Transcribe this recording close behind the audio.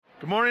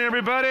Good morning,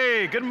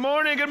 everybody. Good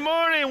morning, good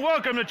morning.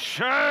 Welcome to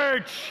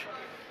church.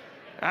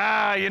 We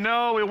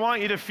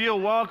want you to feel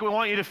welcome. We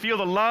want you to feel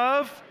the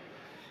love.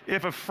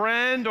 If a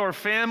friend or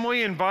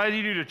family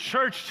invited you to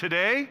church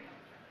today,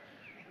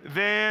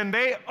 then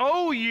they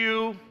owe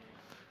you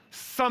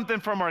something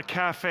from our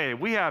cafe.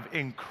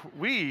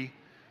 We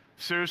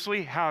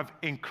seriously have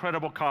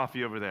incredible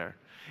coffee over there.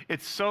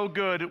 It's so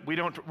good,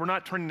 we're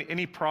not turning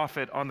any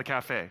profit on the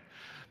cafe.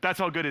 That's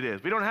how good it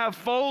is. We don't have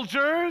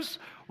Folgers.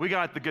 We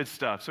got the good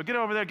stuff. So get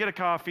over there, get a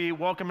coffee.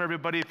 Welcome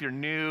everybody if you're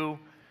new.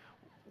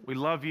 We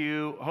love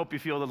you. Hope you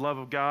feel the love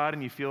of God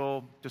and you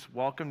feel just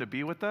welcome to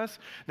be with us.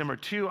 Number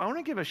two, I want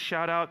to give a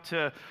shout out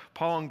to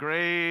Paul and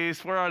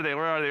Grace. Where are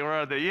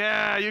they?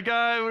 Yeah, you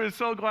guys, we're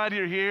so glad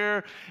you're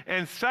here.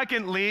 And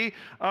secondly,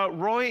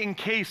 Roy and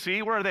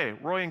Casey. Where are they?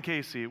 Roy and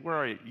Casey, where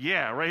are you?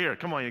 Yeah, right here.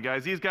 Come on, you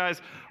guys. These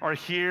guys are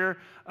here.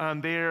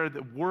 They're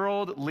the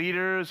world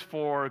leaders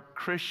for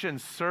Christian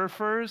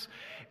surfers.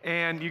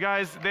 And you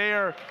guys,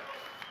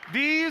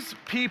 these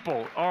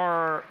people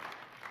are,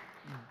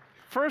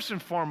 first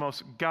and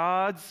foremost,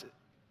 God's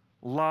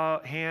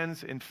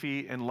hands and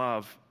feet and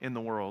love in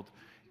the world.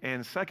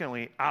 And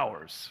secondly,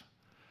 ours.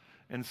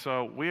 And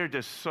so we are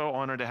just so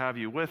honored to have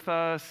you with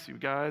us, you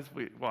guys.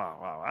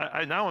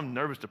 Wow. Now I'm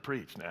nervous to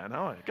preach, man.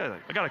 Now I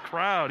got a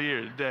crowd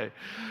here today.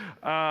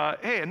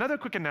 Hey, another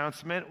quick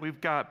announcement.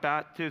 We've got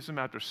baptism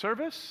after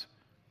service.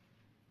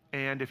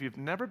 And if you've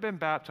never been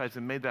baptized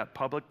and made that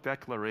public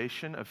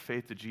declaration of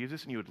faith to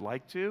Jesus and you would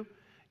like to,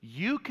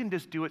 you can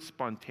just do it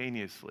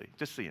spontaneously,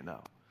 just so you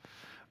know.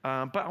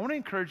 But I want to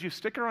encourage you,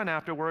 stick around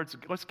afterwards.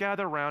 Let's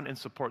gather around and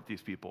support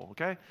these people,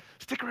 okay?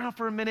 Stick around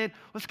for a minute.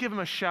 Let's give them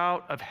a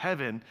shout of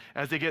heaven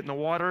as they get in the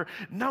water.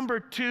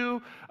 Number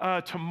two,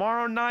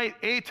 tomorrow night,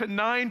 8 to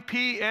 9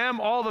 p.m.,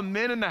 all the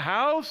men in the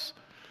house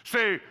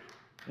say,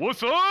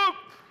 "What's up?"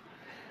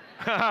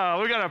 We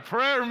got a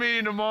prayer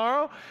meeting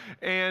tomorrow,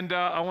 and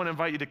I want to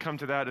invite you to come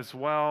to that as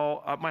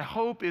well. My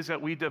hope is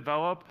that we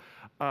develop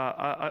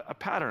a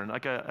pattern,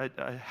 like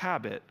a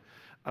habit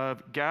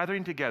of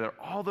gathering together,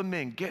 all the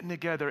men getting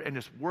together and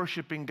just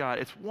worshiping God.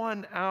 It's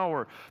 1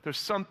 hour. There's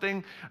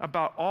something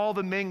about all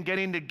the men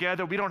getting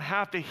together. We don't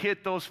have to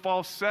hit those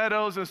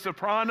falsettos and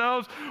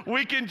sopranos.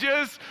 We can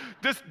just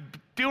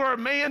do our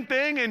man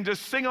thing and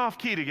just sing off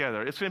key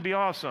together. It's going to be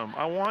awesome.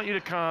 I want you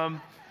to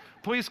come.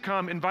 Please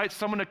come. Invite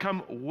someone to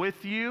come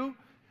with you.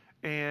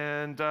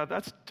 And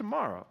that's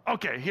tomorrow.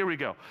 Okay, here we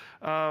go.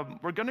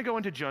 We're going to go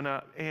into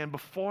Jonah. And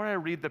before I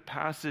read the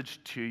passage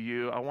to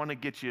you, I want to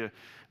get you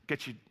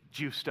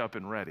juiced up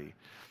and ready.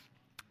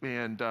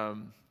 And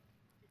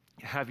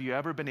have you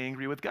ever been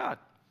angry with God?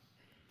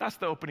 That's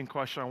the opening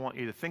question I want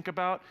you to think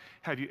about.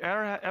 Have you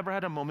ever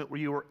had a moment where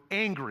you were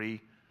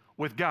angry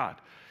with God?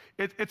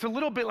 It's a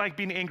little bit like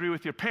being angry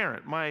with your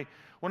parent.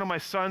 One of my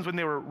sons, when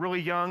they were really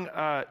young,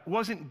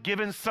 wasn't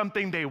given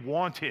something they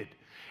wanted.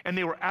 And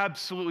they were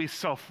absolutely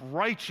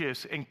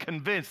self-righteous and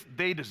convinced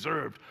they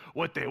deserved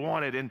what they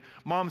wanted. And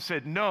mom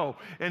said no.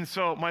 And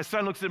so my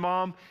son looks at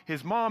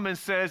his mom, and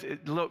says,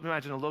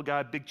 imagine a little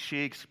guy, big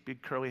cheeks,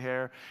 big curly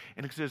hair.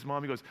 And he looks at his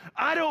mom, he goes,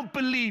 "I don't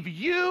believe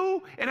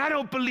you, and I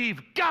don't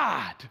believe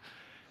God."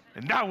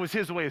 And that was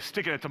his way of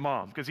sticking it to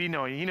mom, because he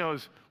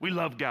knows we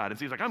love God. And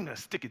so he's like, "I'm going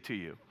to stick it to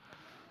you."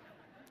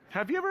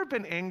 Have you ever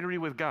been angry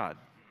with God?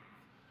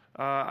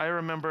 I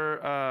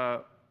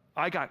remember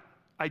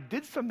I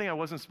did something I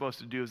wasn't supposed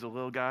to do as a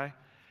little guy,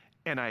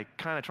 and I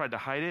kind of tried to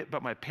hide it,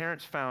 but my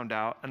parents found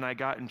out, and I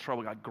got in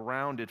trouble, got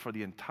grounded for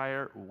the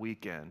entire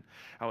weekend.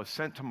 I was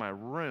sent to my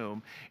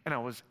room, and I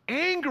was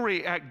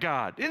angry at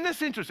God. Isn't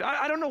this interesting?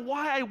 I don't know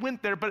why I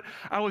went there, but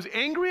I was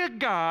angry at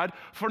God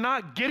for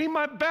not getting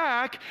my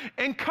back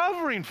and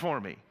covering for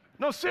me.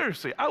 No,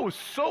 seriously, I was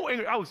so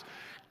angry.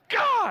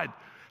 God,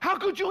 how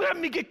could you let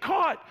me get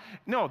caught?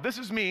 No, this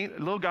is me, a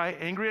little guy,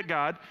 angry at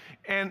God,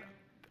 and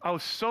I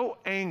was so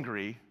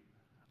angry,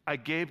 I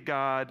gave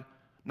God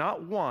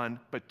not one,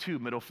 but 2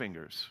 middle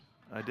fingers.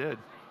 I did.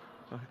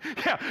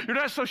 Yeah, you're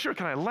not so sure.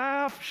 Can I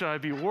laugh? Should I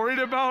be worried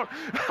about?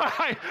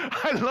 I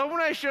love when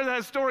I share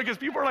that story because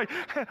people are like,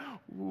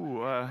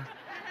 ooh,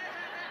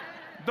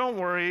 don't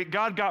worry.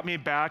 God got me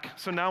back,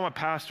 so now I'm a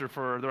pastor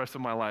for the rest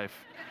of my life.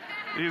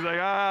 He's like,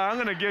 I'm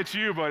going to get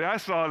you, buddy. I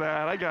saw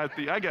that. I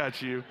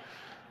got you.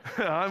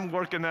 I'm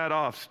working that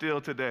off still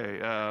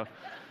today.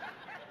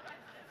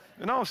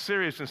 In all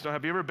seriousness,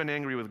 have you ever been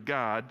angry with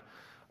God?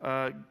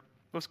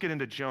 Let's get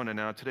into Jonah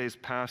now, today's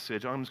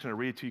passage. I'm just going to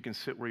read it to you. You can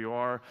sit where you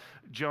are.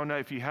 Jonah,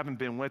 if you haven't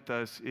been with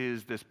us,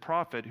 is this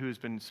prophet who's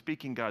been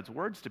speaking God's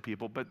words to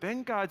people. But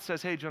then God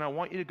says, "Hey, Jonah, I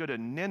want you to go to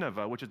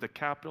Nineveh, which is the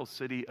capital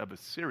city of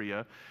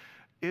Assyria,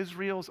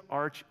 Israel's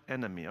arch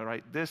enemy." All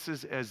right, this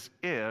is as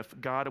if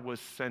God was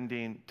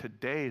sending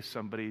today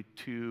somebody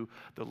to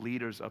the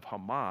leaders of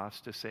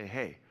Hamas to say,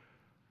 "Hey,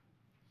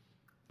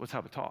 let's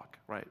have a talk."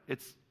 Right?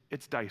 It's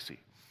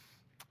dicey.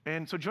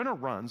 And so Jonah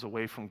runs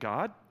away from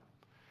God.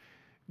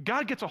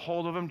 God gets a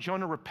hold of him.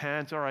 Jonah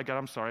repents. "All right, God,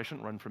 I'm sorry. I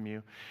shouldn't run from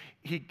you."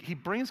 He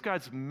brings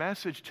God's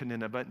message to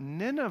Nineveh.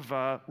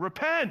 Nineveh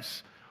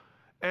repents.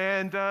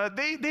 And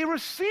they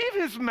receive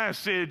his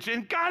message,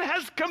 and God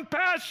has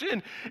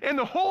compassion, and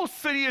the whole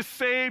city is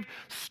saved.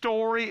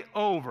 Story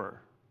over.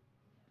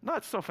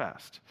 Not so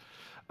fast.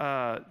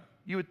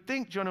 You would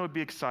think Jonah would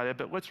be excited,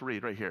 but let's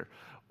read right here.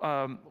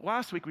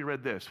 Last week we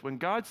read this. When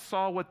God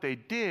saw what they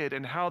did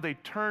and how they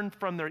turned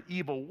from their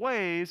evil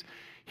ways,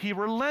 he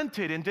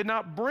relented and did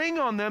not bring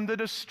on them the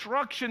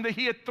destruction that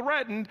he had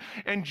threatened,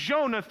 and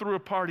Jonah threw a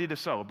party to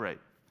celebrate.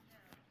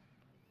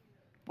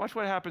 Watch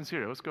what happens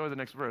here. Let's go to the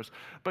next verse.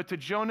 But to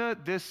Jonah,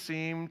 this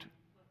seemed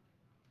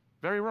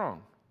very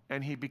wrong,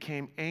 and he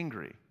became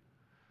angry.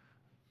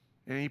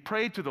 And he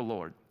prayed to the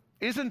Lord.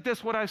 Isn't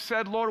this what I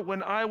said, Lord,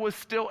 when I was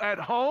still at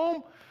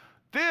home?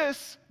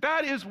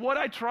 That is what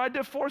I tried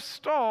to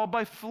forestall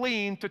by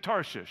fleeing to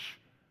Tarshish.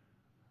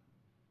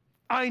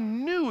 I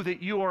knew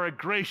that you are a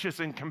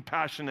gracious and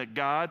compassionate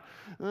God,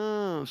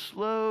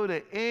 slow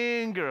to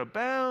anger,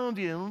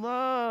 abounding in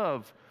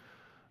love,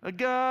 a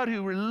God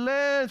who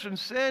relents from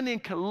sending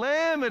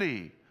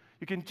calamity.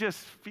 You can just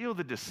feel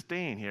the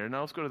disdain here.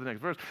 Now let's go to the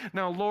next verse.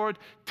 Now, Lord,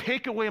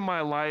 take away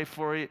my life,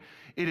 for it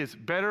is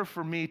better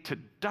for me to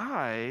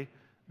die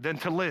than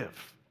to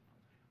live.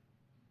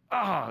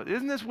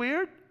 Isn't this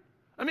weird?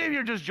 Maybe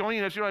you're just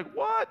joining us. You're like,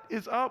 what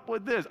is up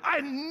with this?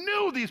 I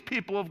knew these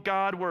people of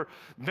God were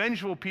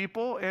vengeful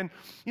people. And,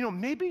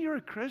 maybe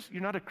you're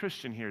not a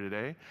Christian here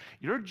today.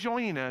 You're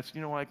joining us,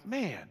 and you're like,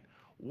 man,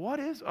 what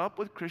is up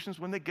with Christians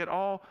when they get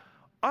all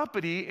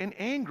uppity and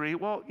angry?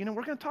 Well, we're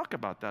going to talk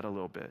about that a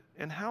little bit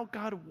and how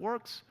God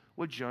works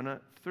with Jonah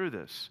through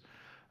this.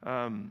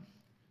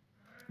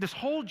 This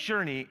whole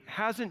journey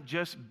hasn't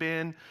just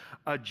been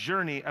a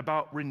journey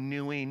about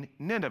renewing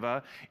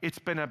Nineveh. It's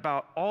been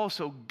about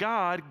also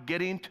God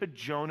getting to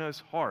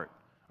Jonah's heart.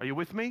 Are you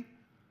with me?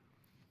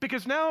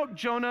 Because now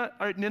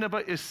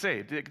Nineveh is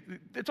saved.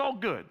 It's all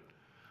good.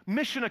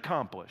 Mission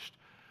accomplished.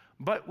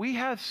 But we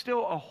have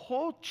still a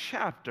whole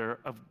chapter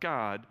of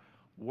God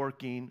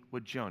working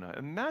with Jonah.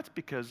 And that's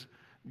because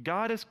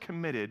God is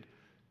committed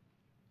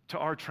to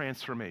our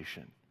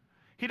transformation.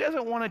 He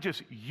doesn't want to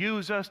just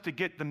use us to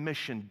get the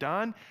mission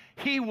done.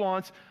 He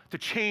wants to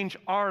change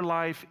our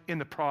life in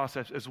the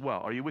process as well.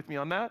 Are you with me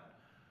on that?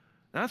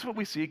 And that's what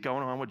we see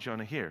going on with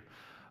Jonah here.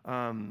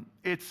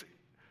 It's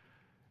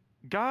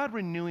God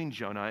renewing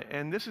Jonah,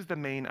 and this is the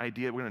main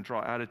idea we're going to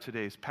draw out of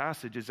today's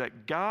passage, is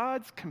that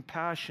God's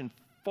compassion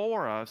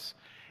for us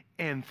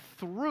and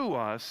through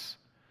us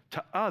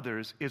to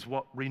others is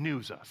what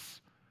renews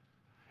us.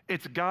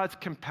 It's God's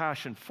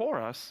compassion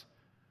for us,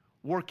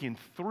 working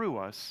through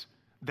us,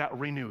 that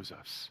renews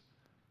us.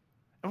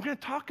 And we're going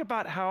to talk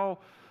about how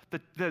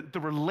the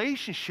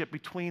relationship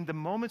between the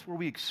moments where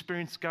we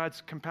experience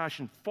God's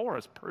compassion for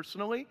us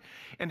personally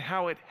and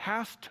how it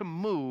has to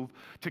move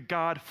to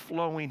God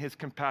flowing his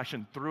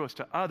compassion through us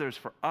to others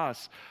for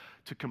us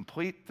to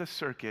complete the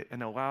circuit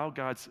and allow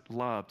God's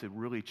love to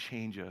really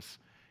change us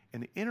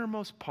in the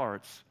innermost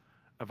parts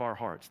of our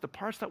hearts, the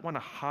parts that want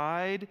to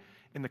hide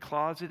in the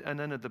closet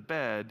and under the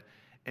bed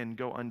and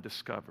go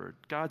undiscovered.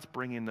 God's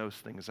bringing those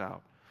things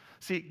out.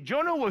 See,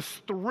 Jonah was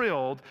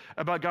thrilled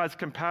about God's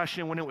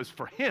compassion when it was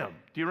for him.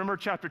 Do you remember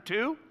chapter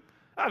 2?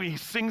 He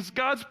sings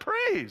God's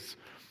praise.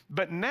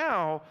 But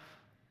now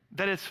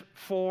that it's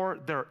for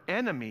their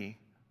enemy,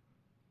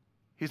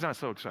 he's not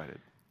so excited.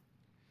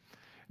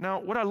 Now,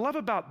 what I love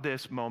about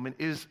this moment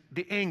is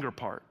the anger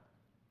part.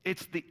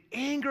 It's the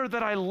anger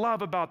that I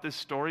love about this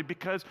story,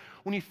 because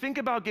when you think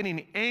about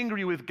getting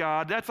angry with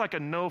God, that's like a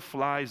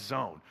no-fly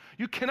zone.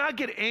 You cannot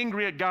get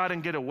angry at God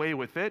and get away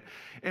with it.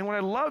 And what I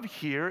love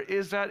here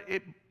is that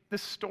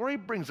this story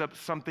brings up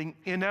something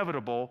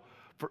inevitable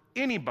for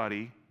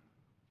anybody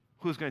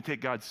who's going to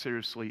take God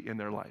seriously in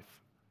their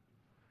life.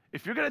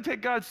 If you're going to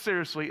take God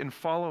seriously and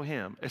follow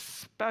him,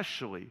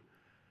 especially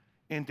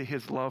into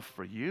his love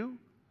for you,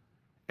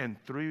 and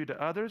through you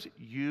to others,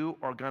 you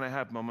are going to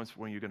have moments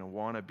when you're going to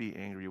want to be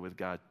angry with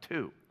God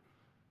too.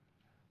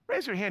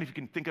 Raise your hand if you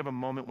can think of a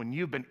moment when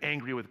you've been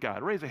angry with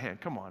God. Raise a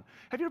hand, come on.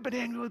 Have you ever been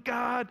angry with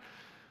God?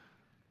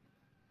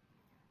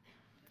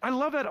 I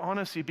love that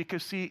honesty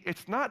because, see,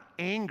 it's not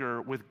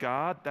anger with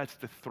God that's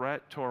the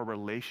threat to our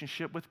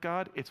relationship with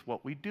God. It's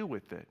what we do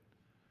with it.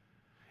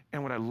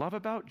 And what I love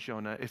about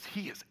Jonah is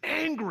he is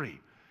angry.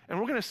 And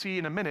we're going to see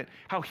in a minute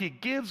how he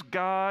gives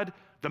God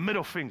the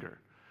middle finger.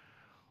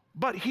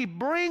 But he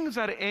brings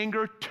that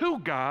anger to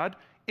God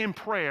in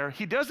prayer.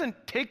 He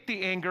doesn't take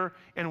the anger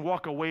and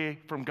walk away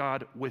from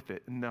God with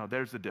it. No,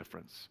 there's the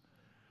difference.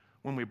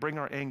 When we bring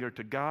our anger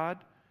to God,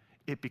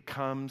 it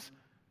becomes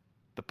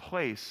the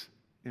place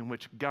in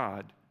which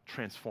God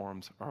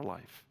transforms our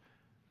life.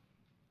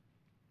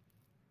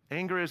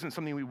 Anger isn't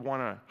something we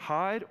want to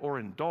hide or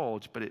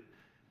indulge, but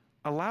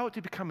allow it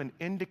to become an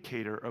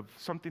indicator of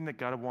something that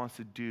God wants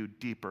to do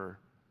deeper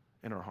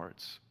in our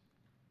hearts.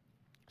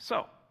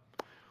 So,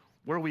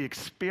 where we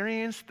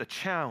experience the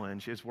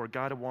challenge is where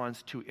God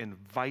wants to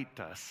invite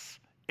us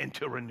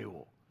into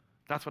renewal.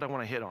 That's what I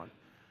want to hit on.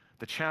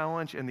 the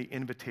challenge and the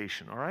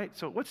invitation, all right?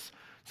 So let's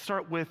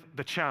start with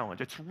the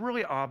challenge. It's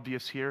really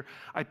obvious here.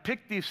 I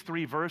picked these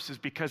 3 verses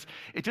because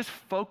it just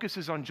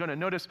focuses on Jonah.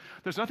 Notice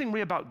there's nothing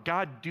really about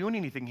God doing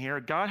anything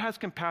here. God has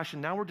compassion.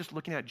 Now we're just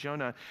looking at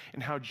Jonah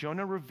and how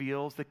Jonah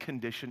reveals the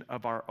condition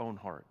of our own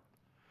heart.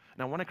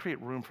 And I want to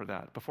create room for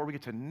that before we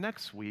get to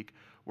next week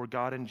where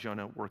God and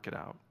Jonah work it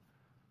out.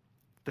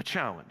 The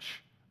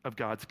challenge of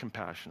God's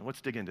compassion.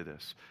 Let's dig into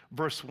this.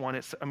 Verse 1,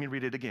 let me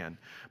read it again.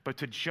 But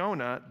to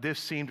Jonah, this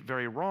seemed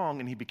very wrong,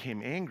 and he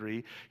became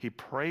angry. He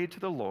prayed to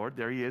the Lord.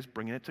 There he is,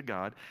 bringing it to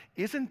God.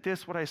 Isn't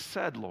this what I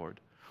said, Lord,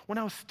 when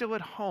I was still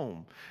at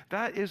home?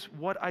 That is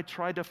what I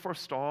tried to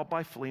forestall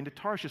by fleeing to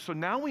Tarshish. So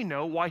now we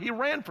know why he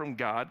ran from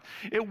God.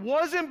 It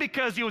wasn't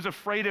because he was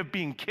afraid of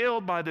being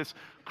killed by this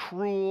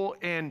cruel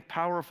and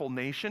powerful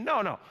nation.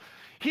 No.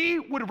 He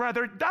would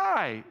rather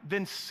die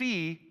than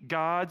see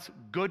God's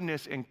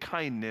goodness and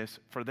kindness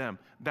for them.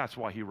 That's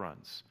why he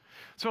runs.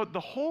 So the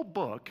whole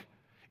book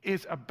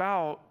is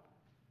about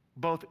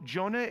both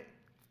Jonah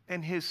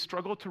and his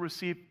struggle to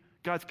receive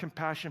God's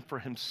compassion for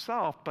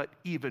himself, but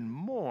even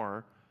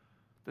more,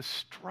 the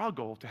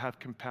struggle to have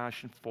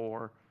compassion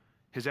for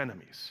his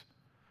enemies.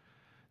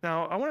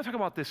 Now, I want to talk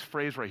about this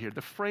phrase right here,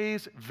 the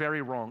phrase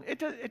very wrong.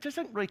 It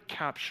doesn't really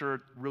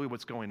capture really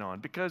what's going on,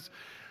 because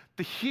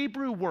the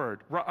Hebrew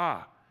word,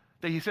 ra'ah,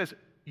 that he says,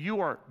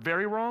 you are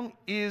very wrong,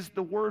 is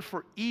the word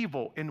for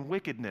evil and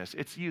wickedness.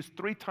 It's used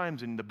 3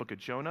 times in the book of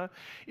Jonah.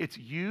 It's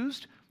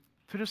used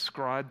to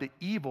describe the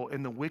evil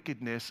and the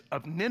wickedness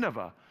of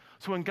Nineveh.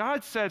 So when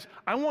God says,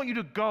 I want you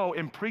to go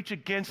and preach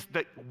against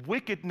the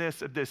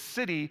wickedness of this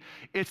city,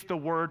 it's the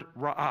word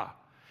ra'ah.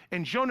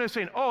 And Jonah is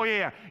saying, oh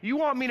yeah, you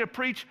want me to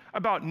preach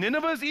about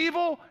Nineveh's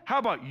evil? How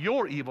about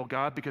your evil,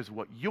 God? Because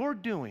what you're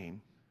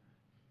doing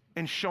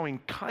and showing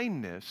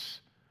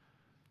kindness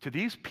to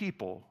these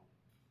people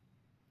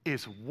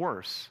is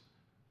worse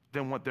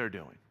than what they're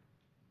doing.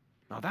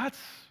 Now that's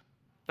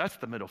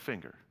the middle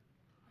finger.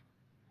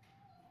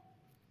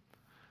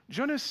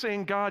 Jonah is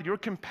saying, God, your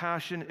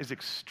compassion is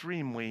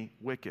extremely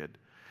wicked.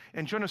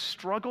 And Jonah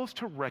struggles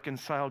to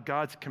reconcile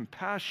God's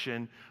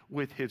compassion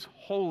with his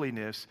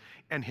holiness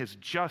and his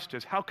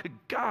justice. How could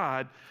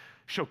God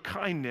show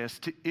kindness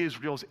to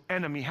Israel's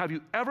enemy? Have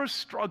you ever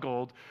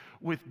struggled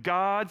with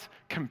God's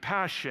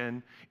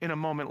compassion in a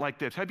moment like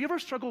this? Have you ever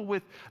struggled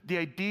with the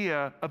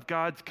idea of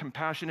God's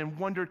compassion and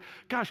wondered,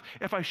 gosh,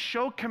 if I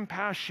show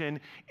compassion,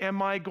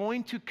 am I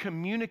going to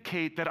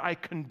communicate that I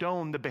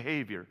condone the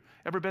behavior?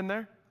 Ever been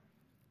there?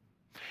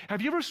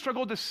 Have you ever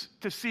struggled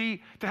to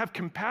have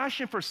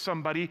compassion for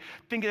somebody,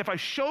 thinking if I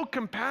show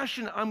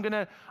compassion, I'm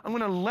gonna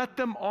let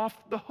them off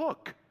the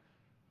hook?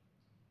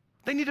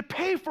 They need to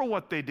pay for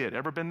what they did.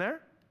 Ever been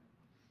there?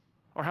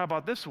 Or how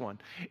about this one?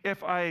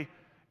 If I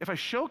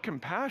show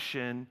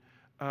compassion,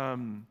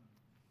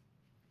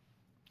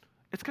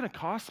 it's gonna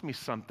cost me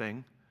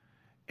something,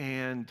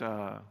 and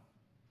I'm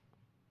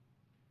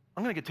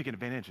gonna get taken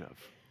advantage of.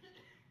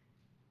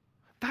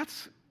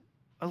 That's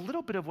a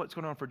little bit of what's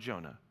going on for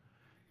Jonah.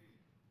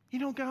 You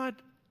know, God,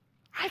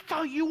 I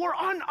thought you were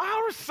on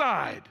our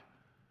side.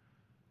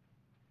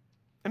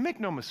 And make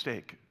no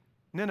mistake,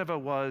 Nineveh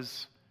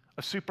was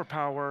a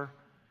superpower.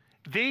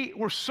 They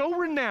were so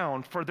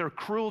renowned for their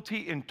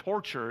cruelty and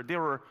torture. They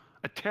were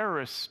a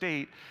terrorist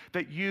state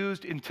that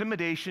used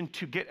intimidation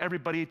to get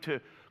everybody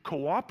to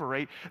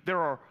cooperate.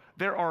 There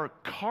are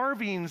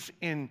carvings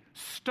in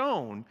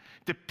stone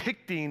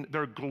depicting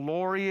their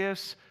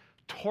glorious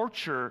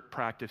torture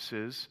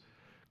practices,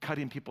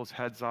 cutting people's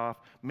heads off,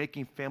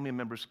 making family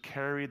members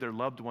carry their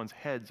loved ones'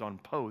 heads on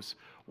posts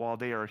while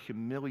they are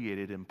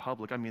humiliated in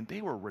public. I mean,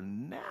 they were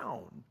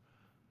renowned,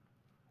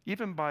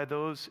 even by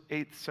those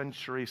 8th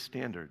century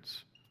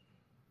standards.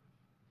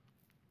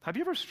 Have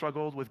you ever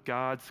struggled with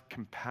God's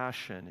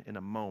compassion in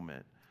a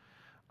moment?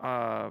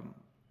 That's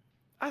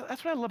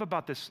what I love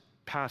about this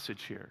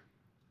passage here.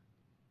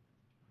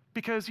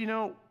 Because,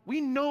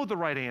 we know the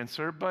right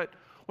answer, but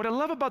what I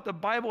love about the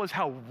Bible is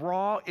how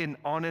raw and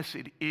honest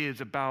it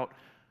is about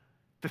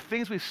the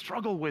things we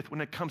struggle with when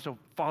it comes to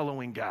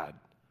following God.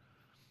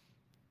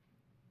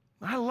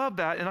 I love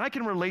that, and I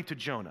can relate to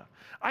Jonah.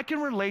 I can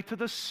relate to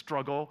the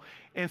struggle,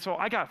 and so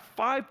I got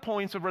 5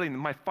 points of really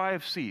my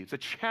 5 C's, the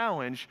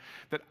challenge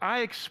that I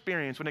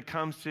experience when it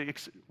comes to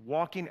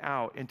walking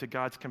out into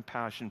God's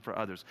compassion for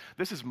others.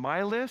 This is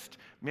my list.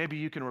 Maybe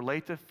you can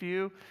relate to a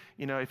few,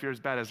 if you're as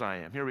bad as I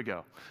am. Here we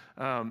go.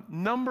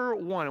 Number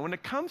 1, when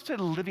it comes to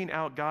living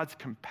out God's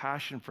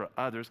compassion for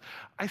others,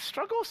 I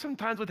struggle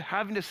sometimes with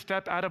having to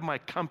step out of my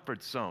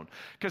comfort zone,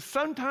 because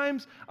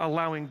sometimes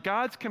allowing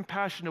God's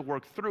compassion to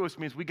work through us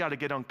means we got to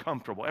get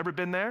uncomfortable. Ever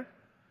been there?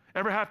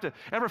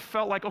 Ever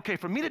felt like, okay,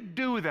 for me to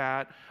do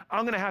that,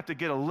 I'm going to have to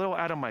get a little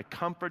out of my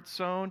comfort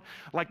zone,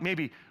 like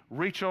maybe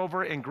reach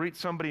over and greet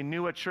somebody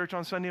new at church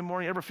on Sunday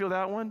morning? Ever feel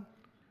that one?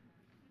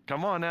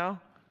 Come on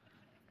now.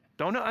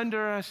 Don't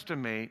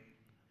underestimate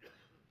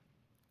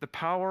the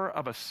power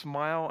of a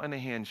smile and a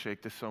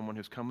handshake to someone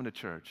who's coming to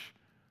church.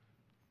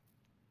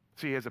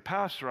 See, as a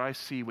pastor, I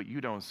see what you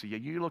don't see.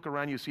 You look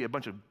around, you see a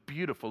bunch of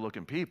beautiful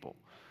looking people.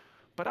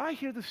 But I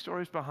hear the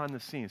stories behind the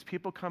scenes.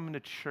 People coming to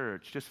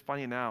church just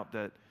finding out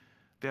that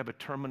they have a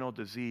terminal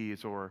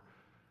disease or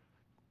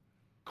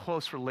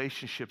close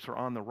relationships are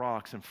on the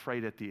rocks and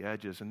frayed at the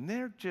edges, and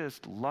they're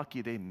just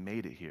lucky they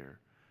made it here.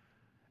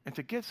 And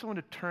to get someone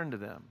to turn to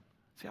them,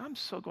 say, I'm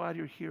so glad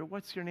you're here.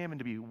 What's your name? And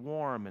to be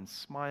warm and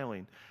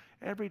smiling.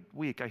 Every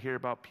week I hear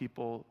about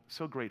people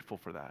so grateful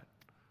for that.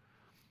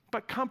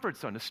 But comfort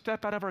zone, to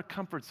step out of our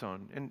comfort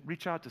zone and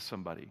reach out to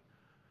somebody.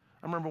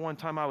 I remember one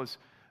time I was,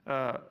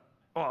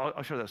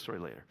 I'll share that story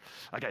later.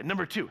 Okay,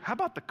 number 2, how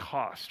about the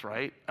cost,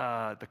 right?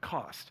 The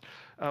cost.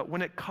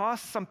 When it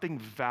costs something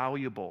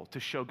valuable to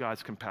show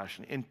God's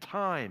compassion in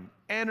time,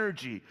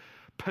 energy,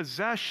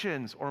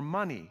 possessions, or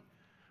money,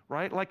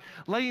 right? Like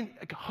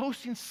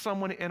hosting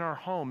someone in our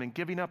home and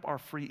giving up our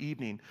free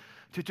evening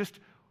to just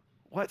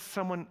let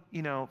someone,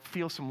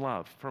 feel some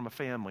love from a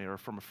family or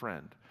from a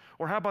friend.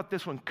 Or how about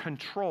this one,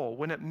 control,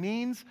 when it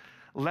means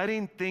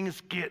letting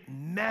things get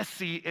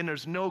messy and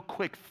there's no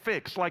quick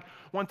fix. Like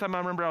one time I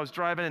remember I was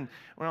driving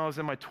when I was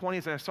in my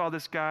 20s and I saw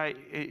this guy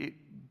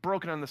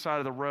broken on the side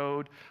of the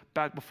road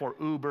back before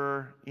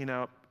Uber,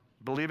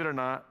 believe it or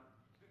not,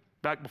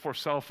 back before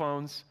cell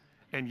phones.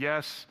 And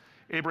yes,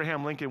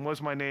 Abraham Lincoln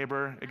was my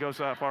neighbor. It goes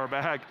that far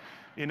back,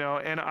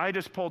 and I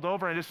just pulled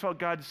over and I just felt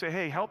God to say,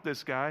 hey, help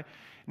this guy.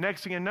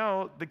 Next thing you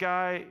know, the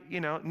guy,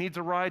 needs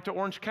a ride to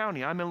Orange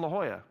County. I'm in La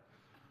Jolla.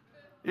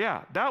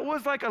 Yeah, that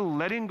was like a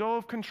letting go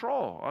of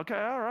control. Okay,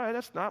 all right,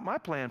 that's not my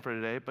plan for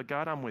today, but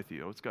God, I'm with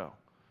you. Let's go.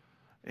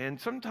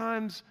 And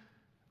sometimes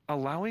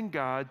allowing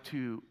God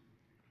to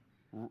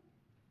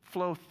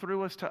flow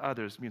through us to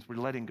others means we're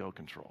letting go of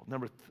control.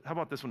 How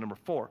about this one, number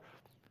 4?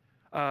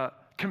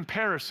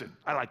 Comparison.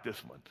 I like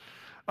this one.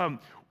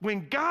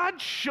 When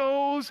God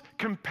shows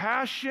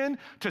compassion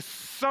to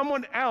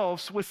someone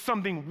else with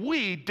something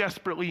we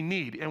desperately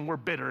need and we're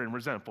bitter and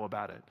resentful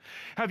about it.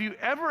 Have you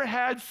ever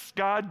had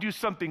God do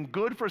something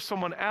good for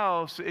someone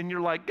else and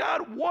you're like,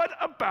 God, what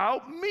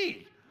about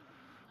me?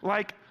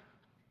 Like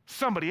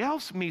somebody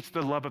else meets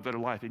the love of their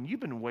life and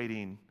you've been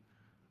waiting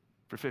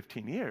for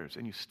 15 years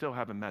and you still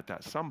haven't met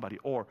that somebody.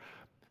 Or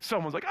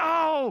someone's like,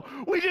 oh,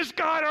 we just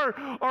got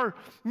our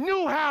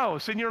new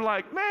house. And you're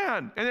like,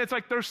 man. And it's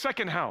like their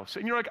second house.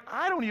 And you're like,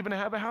 I don't even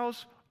have a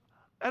house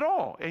at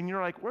all. And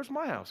you're like, where's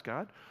my house,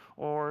 God?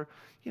 Or,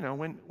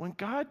 when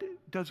God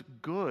does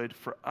good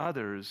for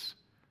others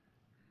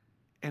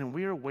and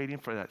we're waiting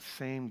for that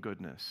same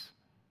goodness.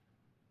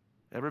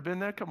 Ever been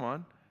there? Come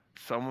on.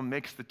 Someone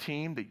makes the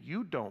team that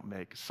you don't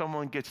make.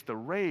 Someone gets the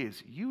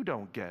raise you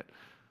don't get.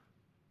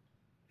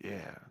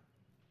 Yeah.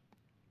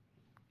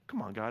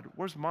 Come on, God,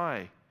 where's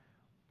my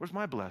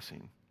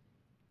blessing?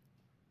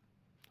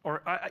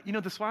 Or,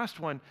 this last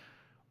one,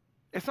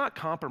 it's not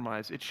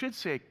compromise. It should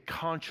say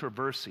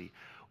controversy.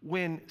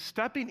 When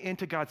stepping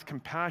into God's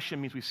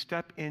compassion means we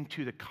step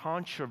into the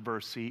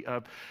controversy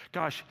of,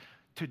 gosh,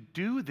 to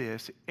do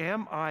this,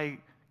 am I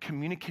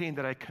communicating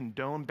that I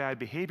condone bad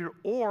behavior,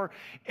 or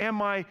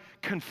am I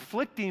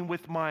conflicting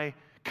with my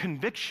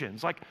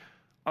convictions? Like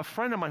a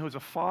friend of mine who's a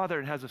father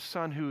and has a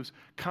son who's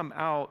come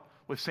out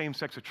with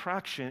same-sex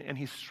attraction, and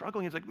he's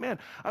struggling. He's like, man,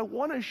 I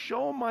want to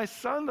show my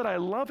son that I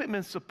love him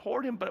and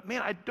support him, but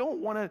man, I don't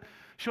want to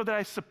show that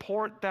I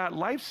support that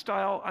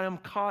lifestyle. I am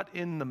caught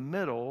in the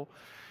middle.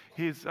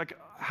 He's like,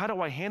 how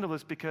do I handle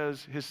this?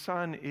 Because his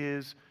son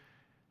is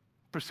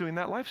pursuing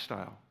that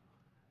lifestyle.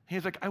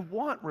 He's like, I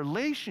want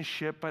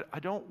relationship, but I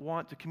don't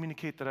want to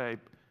communicate that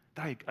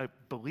I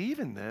believe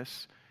in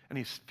this, and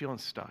he's feeling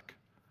stuck.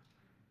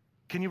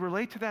 Can you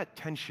relate to that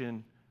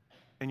tension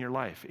in your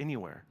life,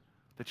 anywhere?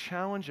 The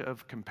challenge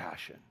of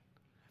compassion.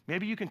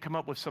 Maybe you can come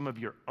up with some of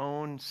your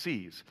own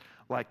C's,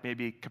 like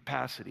maybe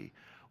capacity.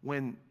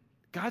 When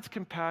God's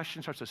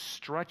compassion starts to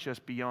stretch us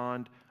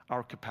beyond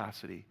our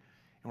capacity,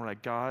 and we're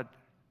like, God,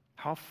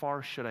 how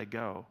far should I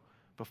go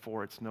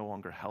before it's no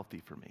longer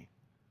healthy for me?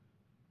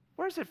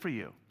 Where is it for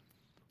you?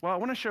 Well, I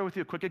want to share with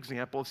you a quick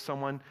example of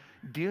someone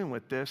dealing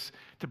with this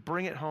to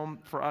bring it home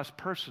for us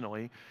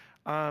personally.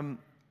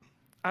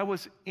 I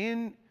was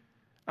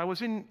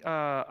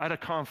at a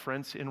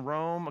conference in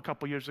Rome a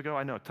couple years ago.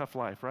 I know, tough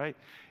life, right?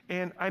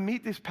 And I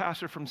meet this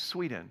pastor from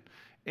Sweden.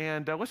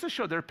 And let's just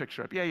show their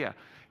picture up. Yeah.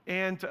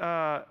 And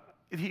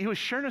he was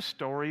sharing a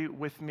story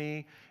with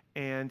me,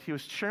 and he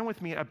was sharing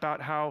with me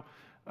about how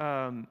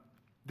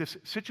this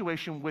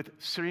situation with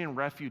Syrian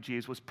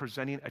refugees was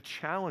presenting a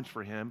challenge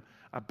for him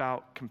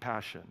about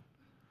compassion,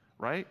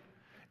 right?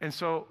 And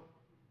so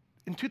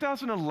in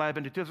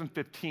 2011 to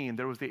 2015,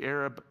 there was the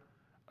Arab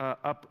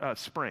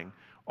Spring.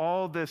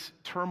 All this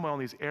turmoil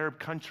in these Arab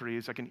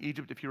countries, like in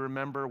Egypt, if you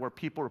remember, where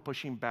people were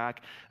pushing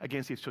back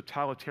against these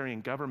totalitarian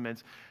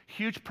governments,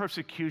 huge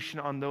persecution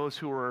on those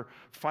who were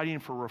fighting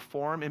for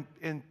reform.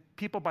 And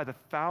people by the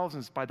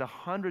thousands, by the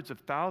hundreds of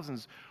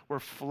thousands were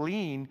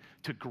fleeing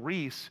to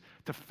Greece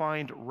to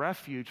find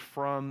refuge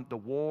from the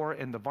war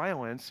and the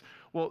violence.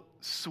 Well,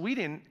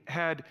 Sweden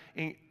had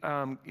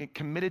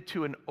committed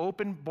to an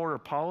open border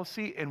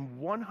policy, and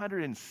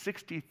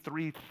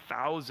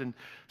 163,000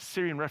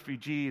 Syrian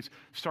refugees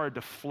started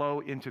to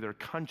flow into their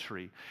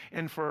country.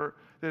 And for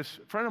this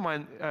friend of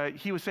mine,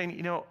 he was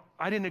saying,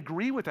 I didn't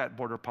agree with that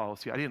border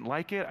policy. I didn't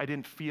like it. I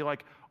didn't feel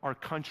like our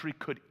country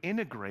could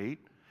integrate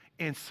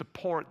and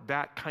support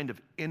that kind of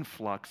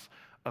influx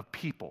of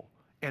people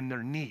and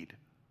their need.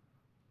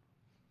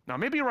 Now,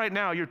 maybe right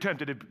now you're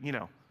tempted to,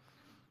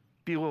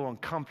 be a little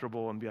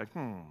uncomfortable and be like,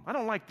 I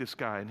don't like this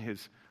guy and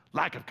his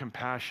lack of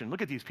compassion.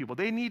 Look at these people.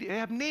 They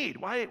have need.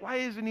 Why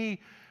isn't he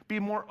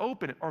being more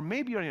open? Or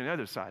maybe you're on the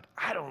other side.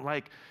 I don't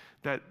like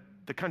that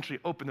the country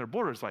opened their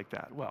borders like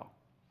that. Well,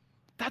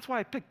 that's why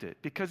I picked it,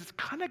 because it's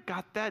kind of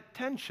got that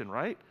tension,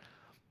 right?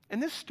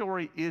 And this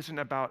story isn't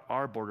about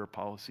our border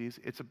policies.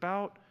 It's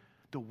about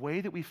the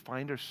way that we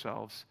find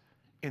ourselves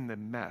in the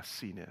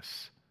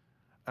messiness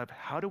of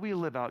how do we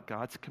live out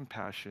God's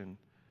compassion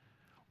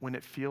when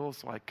it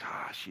feels like,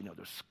 gosh,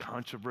 there's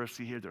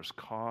controversy here, there's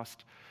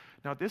cost.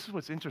 Now, this is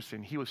what's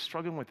interesting. He was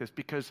struggling with this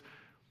because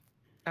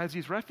as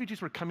these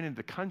refugees were coming into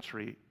the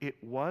country, it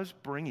was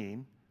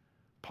bringing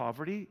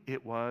poverty,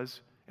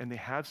 and they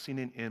have seen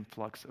an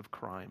influx of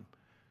crime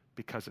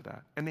because of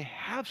that. And they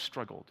have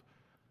struggled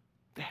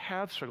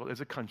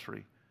as a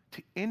country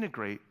to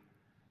integrate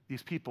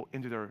these people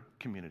into their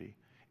community.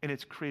 And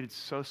it's created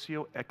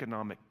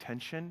socioeconomic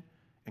tension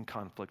and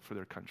conflict for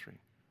their country.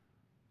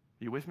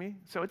 You with me?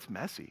 So it's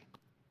messy.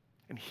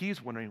 And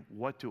he's wondering,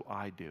 what do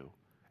I do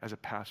as a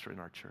pastor in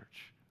our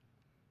church?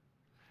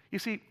 You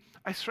see,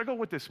 I struggled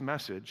with this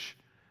message,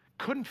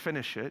 couldn't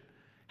finish it,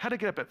 had to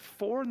get up at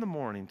 4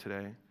 a.m.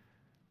 today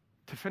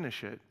to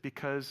finish it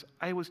because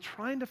I was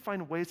trying to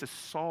find ways to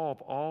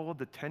solve all of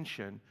the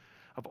tension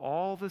of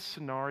all the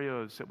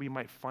scenarios that we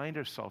might find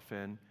ourselves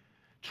in,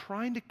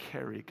 trying to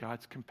carry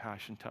God's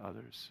compassion to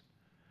others.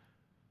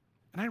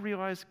 And I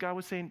realized God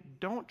was saying,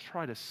 don't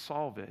try to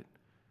solve it,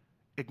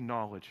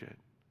 acknowledge it.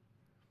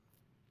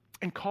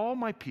 And call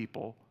my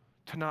people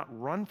to not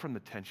run from the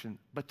tension,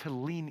 but to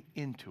lean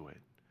into it.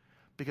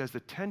 Because the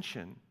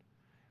tension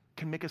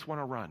can make us want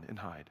to run and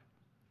hide.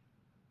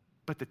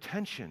 But the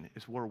tension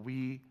is where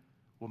we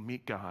will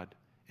meet God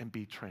and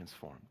be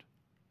transformed.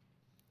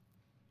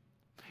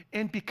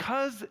 And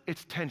because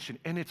it's tension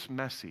and it's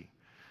messy,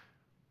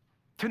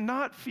 to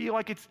not feel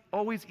like it's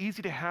always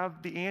easy to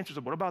have the answers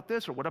of what about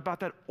this or what about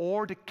that,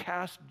 or to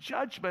cast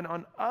judgment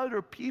on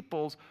other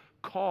people's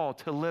call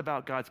to live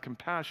out God's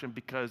compassion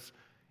because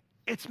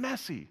it's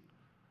messy.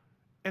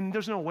 And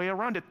there's no way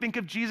around it. Think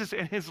of Jesus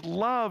and his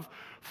love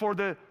for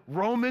the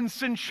Roman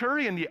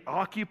centurion, the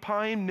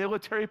occupying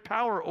military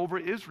power over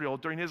Israel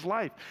during his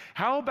life.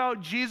 How about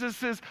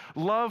Jesus'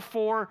 love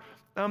for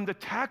the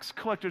tax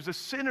collectors, the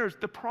sinners,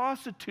 the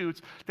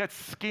prostitutes that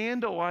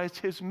scandalized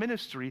his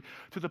ministry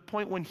to the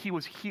point when he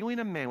was healing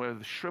a man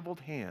with a shriveled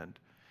hand,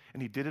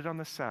 and he did it on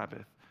the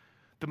Sabbath.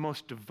 The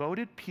most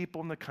devoted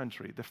people in the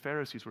country, the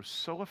Pharisees, were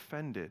so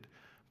offended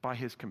by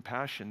his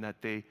compassion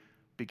that they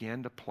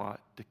began to plot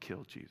to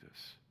kill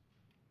Jesus.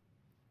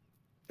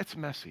 It's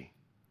messy.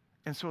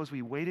 And so as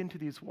we wade into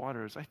these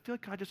waters, I feel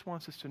like God just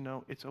wants us to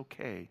know it's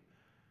okay,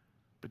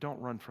 but don't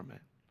run from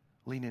it.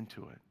 Lean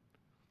into it.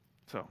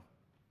 So,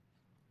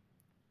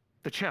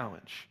 the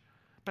challenge.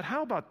 But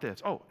how about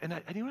this? Oh, and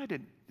you know what I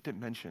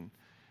didn't mention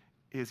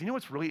is,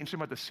 what's really interesting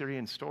about the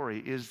Syrian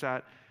story is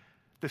that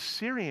the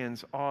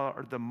Syrians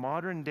are the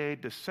modern day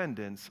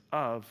descendants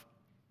of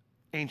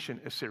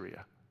ancient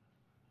Assyria.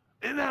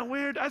 Isn't that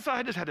weird?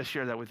 I just had to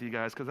share that with you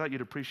guys because I thought you'd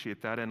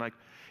appreciate that. And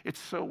it's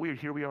so weird.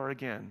 Here we are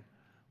again.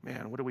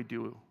 Man, what do we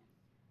do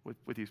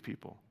with these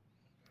people?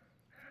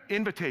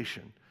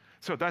 Invitation.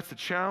 So that's the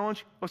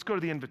challenge. Let's go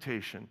to the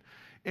invitation.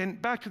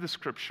 And back to the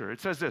scripture. It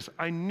says this: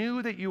 I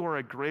knew that you are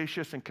a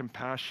gracious and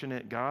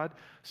compassionate God,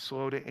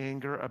 slow to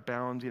anger,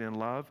 abounding in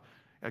love,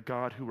 a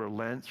God who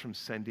relents from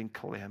sending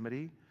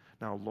calamity.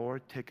 Now,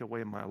 Lord, take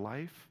away my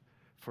life,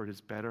 for it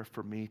is better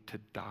for me to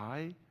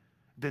die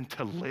than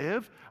to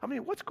live. I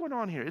mean, what's going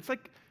on here? It's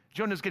like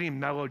Jonah's getting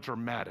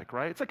melodramatic,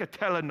 right? It's like a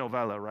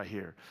telenovela right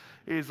here.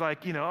 He's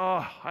like,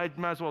 I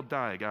might as well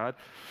die, God.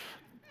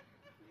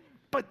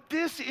 But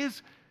this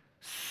is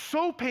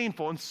so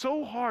painful and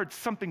so hard.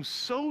 Something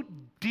so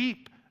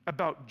deep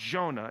about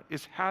Jonah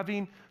is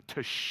having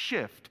to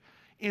shift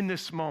in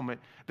this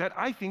moment that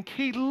I think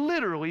he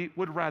literally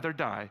would rather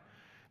die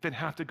than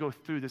have to go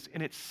through this.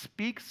 And it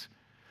speaks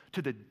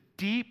to the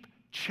deep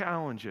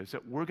challenges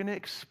that we're going to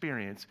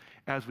experience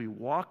as we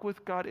walk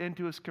with God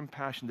into his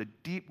compassion, the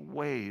deep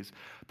ways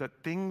that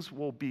things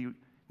will be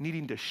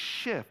needing to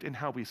shift in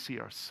how we see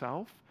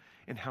ourselves,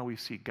 in how we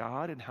see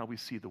God, and how we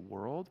see the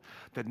world.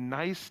 The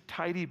nice,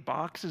 tidy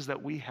boxes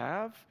that we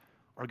have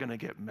are going to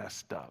get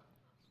messed up.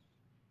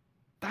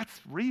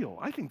 That's real.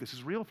 I think this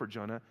is real for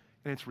Jonah,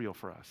 and it's real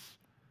for us.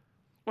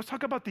 Let's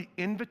talk about the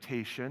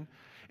invitation,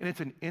 and it's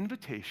an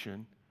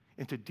invitation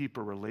into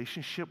deeper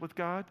relationship with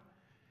God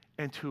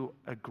and to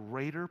a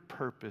greater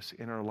purpose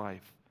in our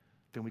life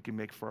than we can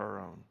make for our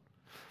own.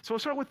 So we'll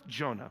start with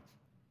Jonah.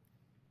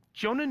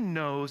 Jonah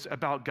knows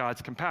about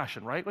God's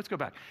compassion, right? Let's go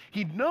back.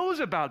 He knows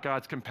about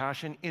God's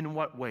compassion in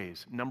what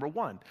ways? Number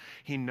one,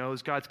 he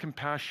knows God's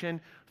compassion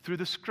through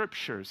the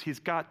scriptures. He's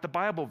got the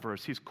Bible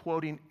verse. He's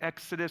quoting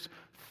Exodus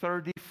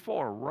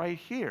 34 right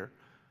here,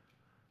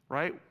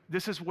 right?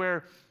 This is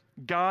where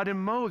God and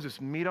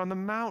Moses meet on the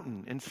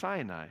mountain in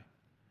Sinai.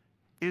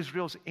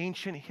 Israel's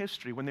ancient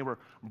history, when they were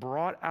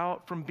brought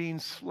out from being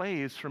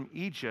slaves from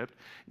Egypt,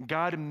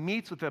 God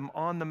meets with them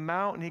on the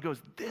mountain. He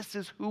goes, this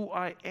is who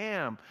I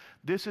am.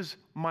 This is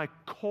my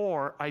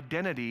core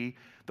identity.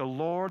 The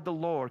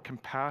Lord,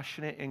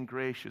 compassionate and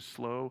gracious,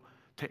 slow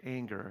to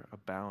anger,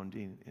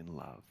 abounding in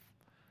love.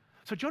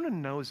 So Jonah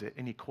knows it,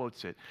 and he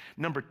quotes it.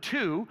 Number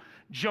two,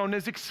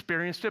 Jonah's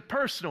experienced it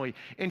personally.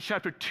 In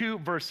chapter 2,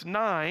 verse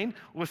 9,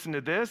 listen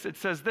to this. It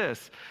says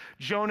this,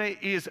 Jonah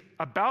is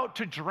about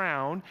to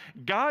drown.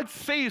 God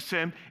saves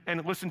him,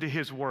 and listen to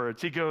his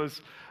words. He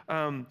goes,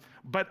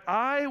 but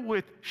I,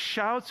 with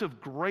shouts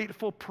of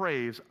grateful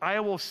praise, I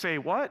will say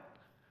what?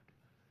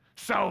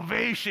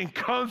 Salvation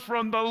comes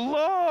from the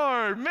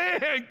Lord.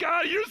 Man,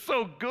 God, you're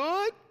so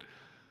good.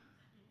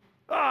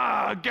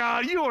 Ah,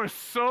 God, you are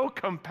so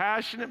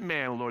compassionate.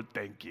 Man, Lord,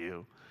 thank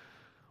you.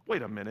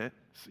 Wait a minute.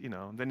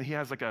 Then he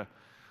has like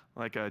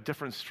a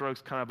different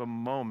strokes kind of a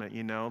moment,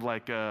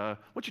 like,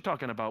 what you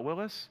talking about,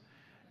 Willis?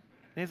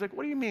 And he's like,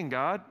 what do you mean,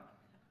 God?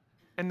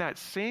 And that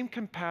same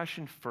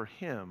compassion for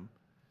him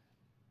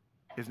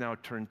is now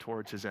turned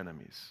towards his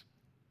enemies.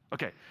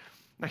 Okay,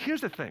 now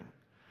here's the thing.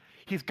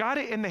 He's got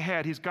it in the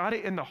head, he's got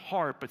it in the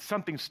heart, but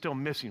something's still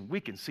missing.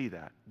 We can see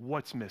that.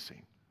 What's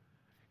missing?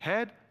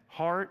 Head,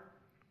 heart.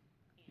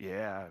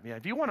 Yeah.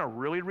 If you want to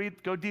really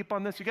go deep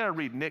on this, you got to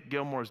read Nick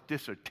Gilmour's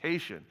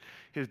dissertation.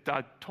 His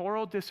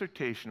doctoral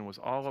dissertation was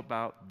all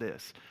about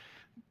this: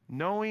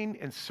 knowing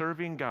and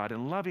serving God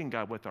and loving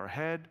God with our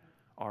head,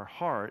 our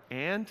heart,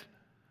 and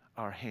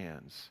our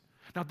hands.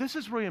 Now, this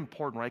is really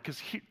important, right? Because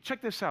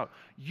check this out.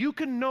 You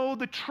can know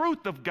the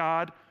truth of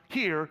God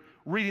here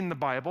reading the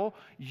Bible.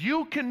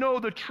 You can know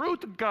the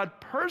truth of God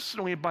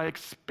personally by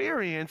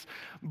experience,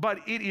 but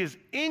it is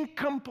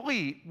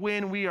incomplete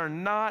when we are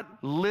not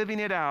living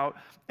it out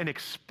and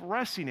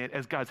expressing it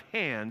as God's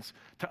hands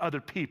to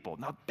other people.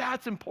 Now,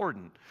 that's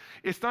important.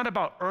 It's not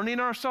about earning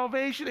our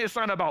salvation. It's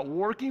not about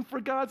working for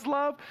God's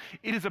love.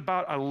 It is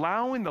about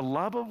allowing the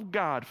love of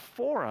God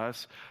for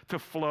us to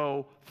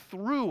flow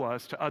through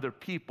us to other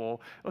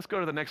people. Let's go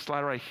to the next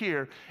slide right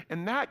here,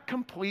 and that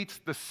completes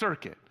the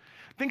circuit.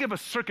 Think of a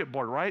circuit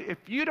board, right?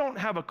 If you don't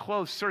have a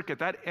closed circuit,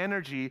 that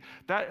energy,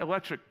 that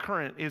electric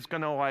current is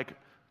going to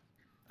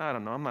I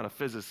don't know, I'm not a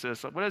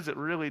physicist. What does it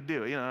really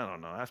do? I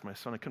don't know. Ask my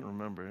son, I couldn't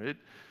remember it.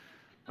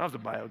 I was a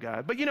bio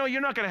guy. But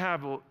you're not going to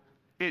have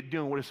it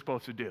doing what it's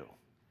supposed to do,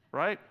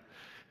 right?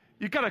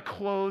 You've got to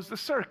close the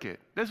circuit.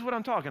 This is what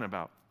I'm talking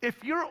about.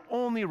 If you're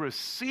only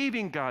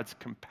receiving God's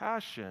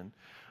compassion,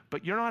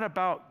 but you're not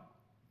about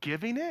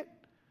giving it,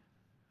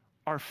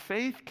 our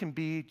faith can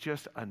be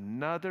just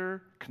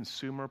another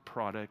consumer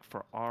product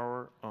for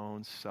our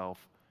own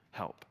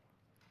self-help.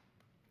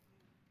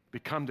 We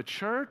come to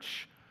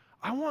church.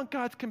 I want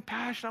God's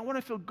compassion. I want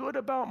to feel good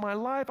about my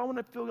life. I want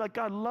to feel like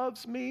God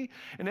loves me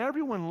and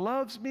everyone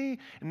loves me.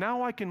 And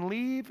now I can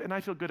leave and I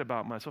feel good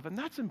about myself. And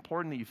that's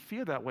important that you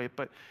feel that way.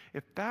 But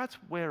if that's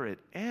where it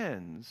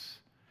ends,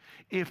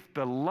 if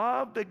the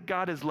love that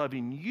God is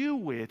loving you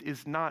with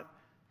is not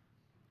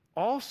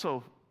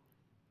also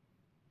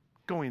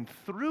going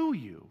through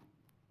you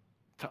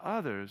to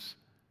others,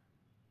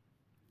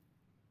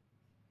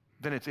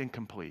 then it's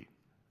incomplete.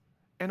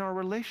 And our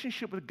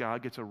relationship with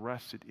God gets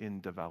arrested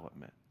in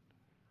development.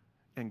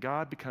 And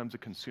God becomes a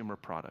consumer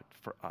product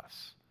for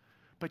us.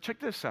 But check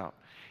this out.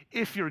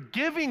 If you're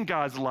giving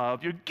God's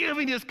love, you're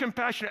giving His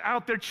compassion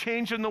out there,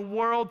 changing the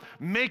world,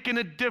 making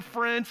a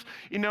difference,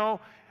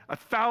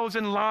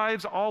 1,000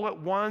 lives all at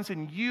once,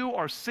 and you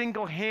are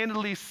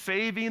single-handedly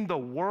saving the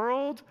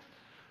world,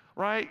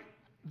 right?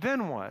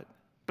 Then what?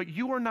 But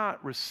you are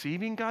not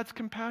receiving God's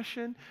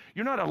compassion.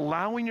 You're not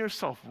allowing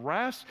yourself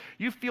rest.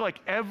 You feel like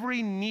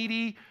every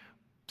needy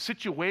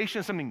situation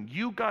is something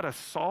you got to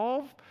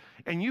solve,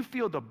 and you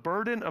feel the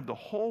burden of the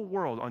whole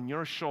world on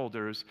your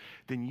shoulders,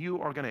 then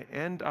you are going to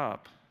end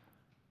up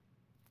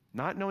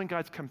not knowing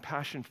God's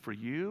compassion for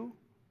you.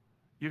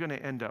 You're going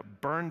to end up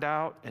burned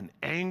out and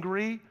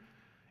angry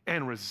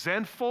and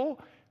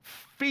resentful,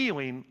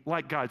 feeling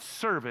like God's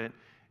servant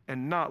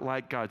and not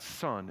like God's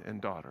son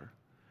and daughter.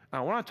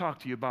 Now, I want to talk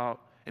to you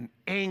about an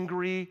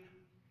angry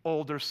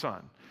older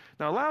son.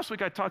 Now, last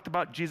week I talked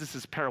about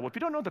Jesus' parable. If you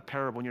don't know the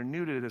parable and you're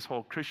new to this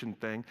whole Christian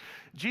thing,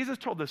 Jesus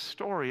told this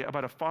story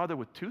about a father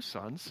with two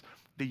sons.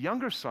 The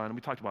younger son, we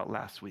talked about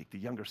last week, the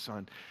younger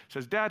son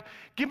says, Dad,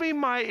 give me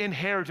my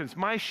inheritance,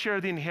 my share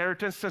of the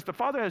inheritance. Since the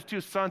father has two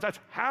sons, that's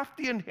half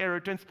the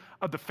inheritance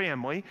of the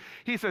family.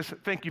 He says,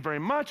 thank you very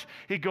much.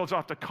 He goes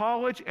off to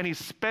college and he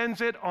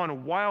spends it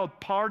on wild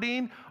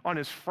partying, on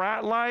his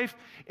frat life,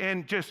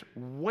 and just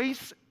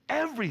wastes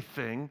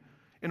everything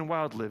in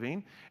wild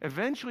living,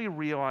 eventually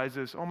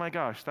realizes, oh my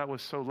gosh, that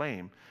was so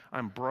lame.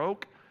 I'm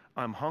broke,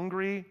 I'm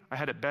hungry, I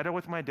had it better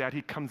with my dad.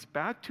 He comes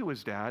back to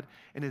his dad,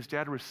 and his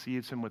dad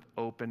receives him with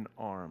open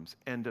arms.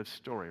 End of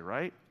story,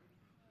 right?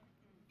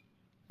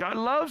 God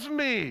loves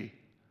me.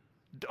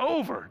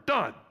 Over,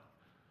 done.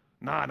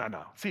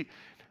 No. See,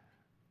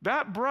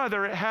 that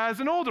brother has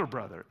an older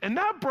brother, and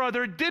that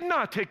brother did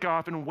not take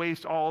off and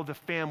waste all of the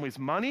family's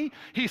money.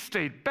 He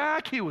stayed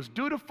back. He was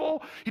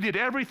dutiful. He did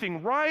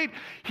everything right.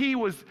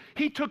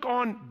 He took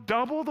on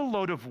double the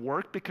load of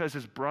work because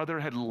his brother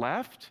had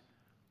left.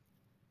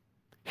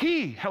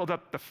 He held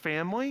up the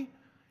family.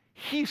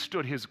 He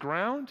stood his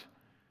ground.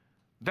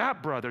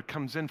 That brother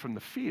comes in from the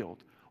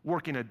field,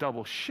 working a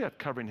double shift,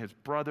 covering his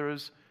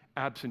brother's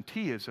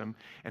absenteeism,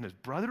 and his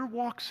brother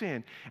walks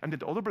in, and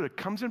the older brother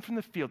comes in from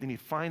the field, and he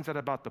finds out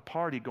about the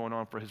party going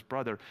on for his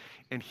brother,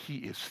 and he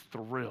is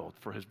thrilled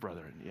for his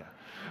brother. And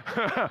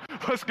yeah,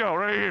 let's go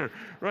right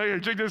here,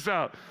 check this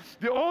out.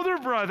 The older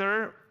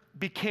brother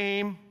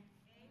became,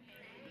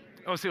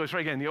 let's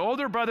try again. The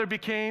older brother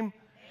became,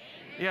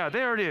 yeah,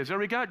 there it is. There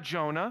we got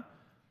Jonah,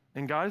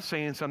 and God is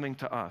saying something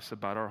to us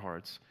about our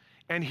hearts.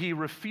 And he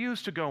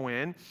refused to go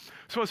in.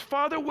 So his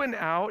father went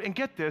out, and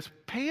get this,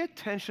 pay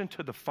attention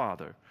to the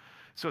father.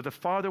 So the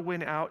father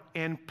went out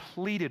and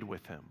pleaded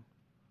with him.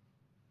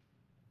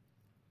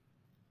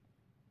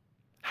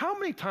 How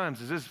many times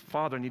does this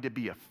father need to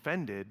be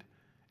offended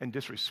and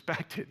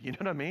disrespected? You know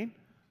what I mean?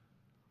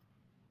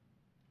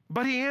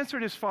 But he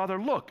answered his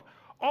father, look,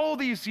 all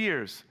these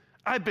years,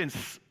 I've been,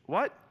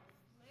 what?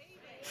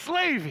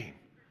 Slaving.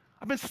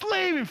 I've been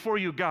slaving for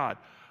you, God.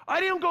 I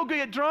didn't go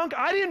get drunk.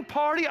 I didn't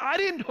party. I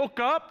didn't hook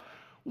up.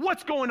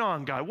 What's going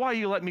on, God? Why are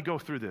you letting me go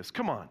through this?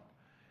 Come on.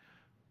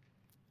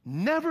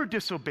 Never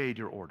disobeyed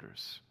your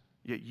orders,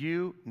 yet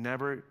you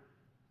never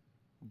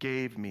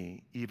gave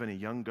me even a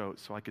young goat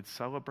so I could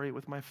celebrate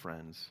with my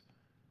friends.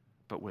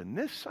 But when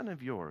this son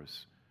of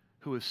yours,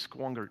 who has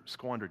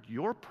squandered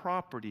your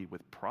property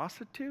with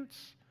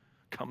prostitutes,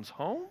 comes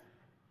home,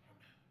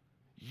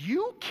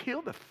 you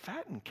killed a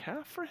fattened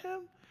calf for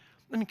him?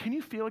 I mean, can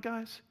you feel it,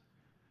 guys?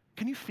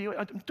 Can you feel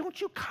it?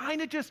 Don't you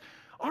kind of just,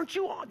 don't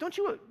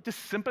you just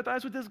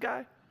sympathize with this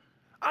guy?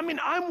 I mean,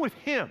 I'm with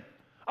him.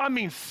 I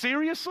mean,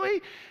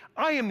 seriously?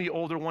 I am the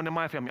older one in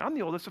my family. I'm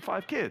the oldest of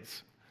 5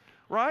 kids,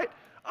 right?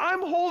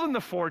 I'm holding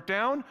the fort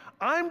down.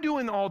 I'm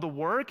doing all the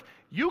work.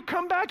 You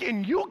come back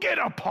and you get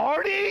a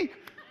party?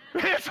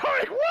 It's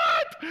like,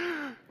 what?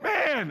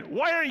 Man,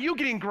 why aren't you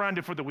getting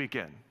grounded for the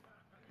weekend?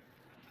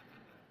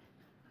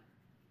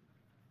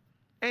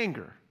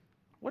 Anger.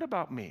 What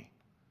about me?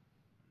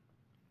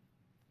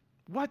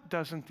 What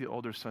doesn't the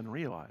older son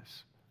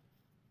realize?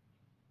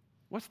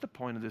 What's the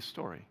point of this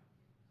story?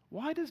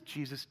 Why does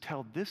Jesus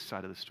tell this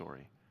side of the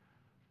story?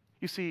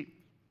 You see,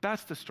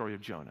 that's the story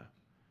of Jonah.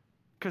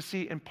 Because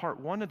see, in part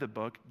 1 of the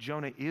book,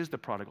 Jonah is the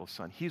prodigal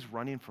son. He's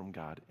running from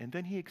God, and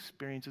then he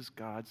experiences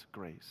God's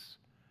grace.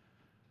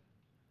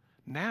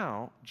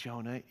 Now,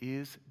 Jonah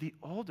is the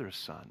older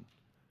son,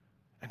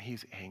 and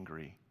he's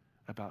angry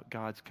about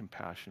God's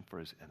compassion for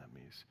his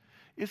enemies.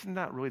 Isn't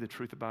that really the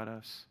truth about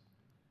us?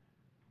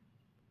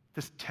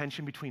 This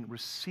tension between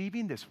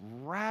receiving this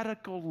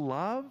radical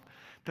love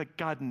that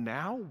God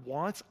now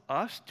wants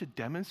us to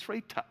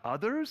demonstrate to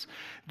others,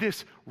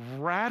 this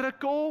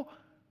radical,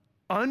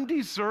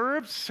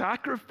 undeserved,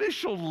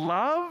 sacrificial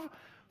love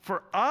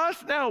for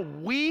us. Now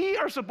we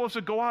are supposed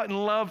to go out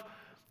and love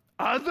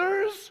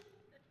others.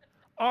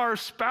 Our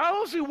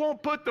spouse who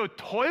won't put the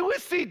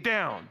toilet seat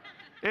down.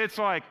 It's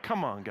like,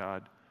 come on,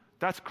 God,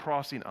 that's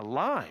crossing a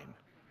line.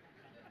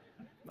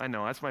 I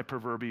know, that's my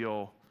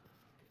proverbial,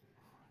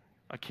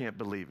 I can't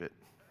believe it.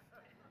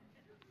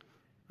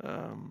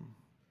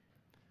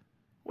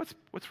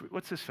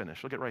 What's this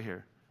finish? Look at right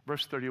here.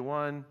 Verse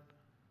 31.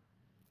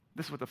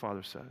 This is what the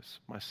father says,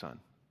 my son.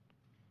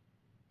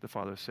 The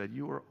father said,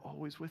 you are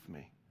always with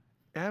me.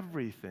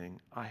 Everything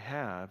I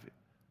have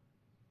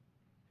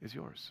is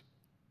yours.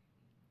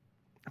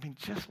 I mean,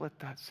 just let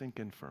that sink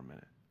in for a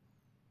minute.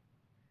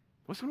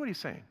 Listen to what he's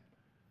saying.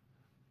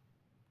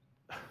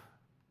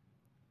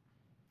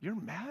 You're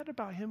mad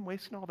about him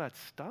wasting all that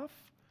stuff?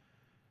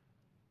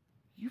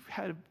 You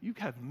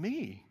have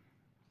me.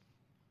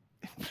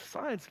 And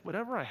besides,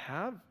 whatever I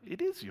have,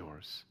 it is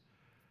yours.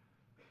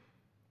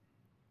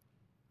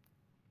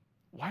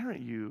 Why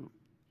aren't you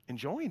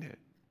enjoying it?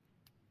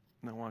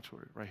 Now watch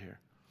right here.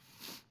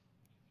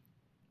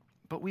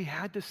 But we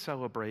had to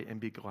celebrate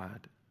and be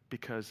glad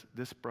because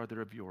this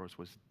brother of yours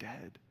was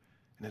dead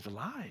and is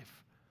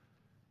alive.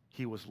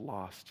 He was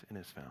lost and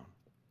is found.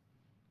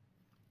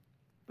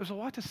 There's a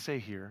lot to say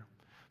here.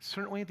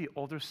 Certainly the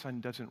older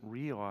son doesn't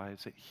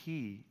realize that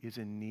he is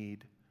in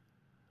need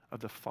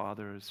of the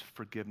father's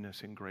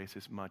forgiveness and grace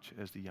as much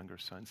as the younger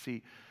son.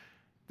 See,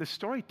 the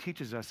story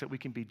teaches us that we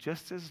can be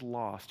just as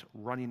lost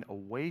running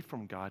away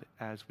from God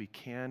as we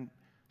can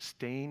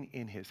staying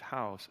in his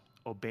house,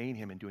 obeying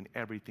him and doing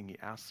everything he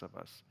asks of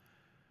us.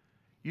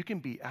 You can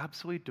be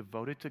absolutely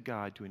devoted to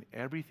God, doing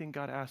everything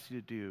God asks you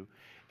to do,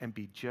 and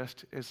be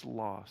just as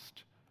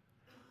lost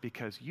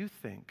because you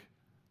think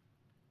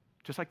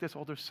just like this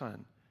older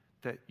son,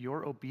 that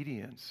your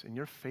obedience and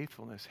your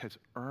faithfulness has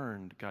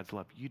earned God's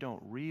love. You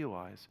don't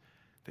realize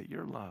that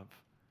your love,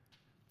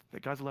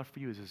 that God's love for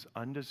you is as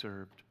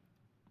undeserved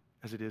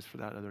as it is for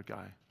that other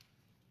guy.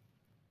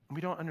 And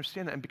we don't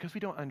understand that. And because we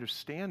don't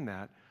understand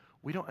that,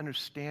 we don't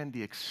understand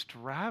the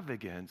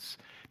extravagance,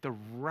 the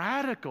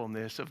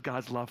radicalness of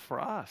God's love for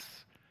us.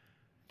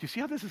 Do you see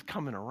how this is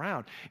coming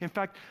around? In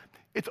fact,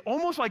 it's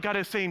almost like God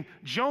is saying,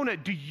 Jonah,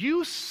 do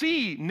you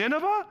see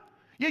Nineveh?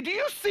 Yeah, do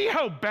you see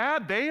how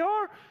bad they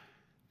are?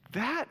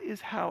 That is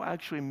how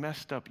actually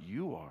messed up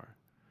you are.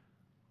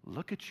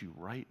 Look at you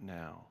right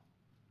now,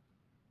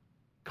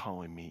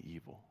 calling me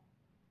evil.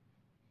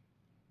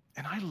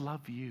 And I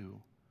love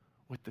you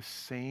with the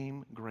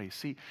same grace.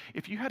 See,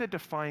 if you had to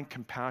define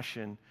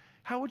compassion,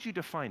 how would you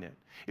define it?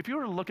 If you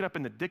were to look it up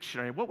in the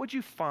dictionary, what would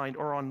you find,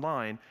 or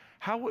online,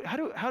 how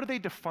do they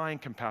define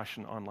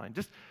compassion online?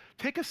 Just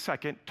take a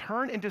second,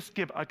 turn and just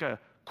give like a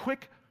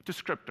quick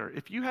descriptor.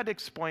 If you had to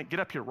explain, get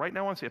up here right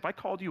now and say, if I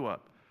called you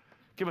up,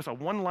 give us a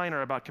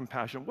one-liner about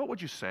compassion, what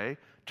would you say?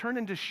 Turn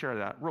and just share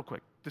that real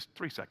quick, just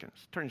 3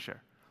 seconds. Turn and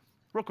share.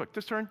 Real quick,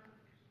 just turn.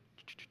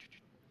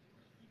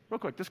 Real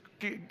quick, just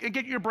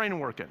get your brain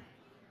working.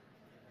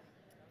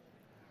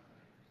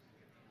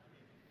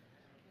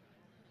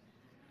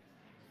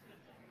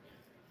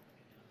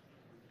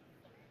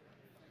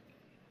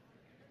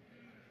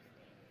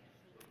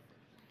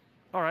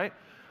 All right,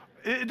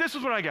 this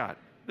is what I got.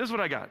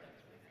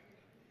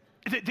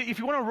 If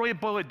you want to really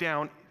boil it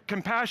down,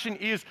 compassion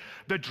is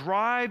the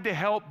drive to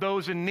help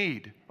those in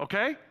need,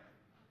 okay?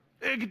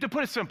 To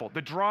put it simple,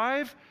 the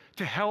drive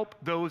to help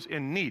those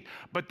in need.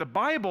 But the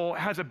Bible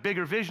has a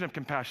bigger vision of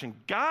compassion.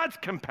 God's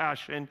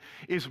compassion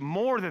is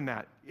more than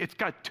that. It's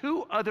got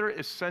 2 other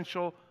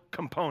essential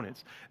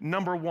components.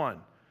 Number 1,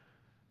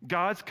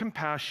 God's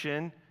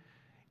compassion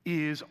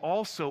is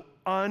also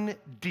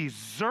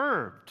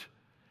undeserved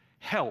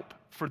help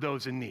for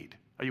those in need.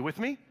 Are you with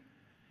me?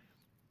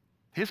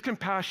 His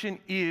compassion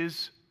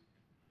is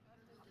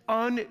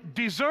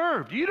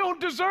undeserved. You don't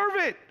deserve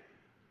it.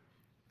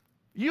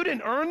 You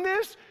didn't earn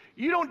this.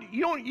 You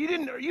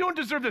don't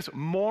deserve this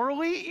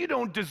morally. You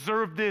don't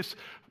deserve this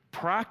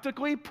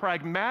practically,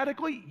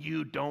 pragmatically.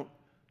 You don't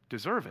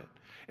deserve it.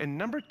 And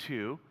number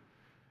 2,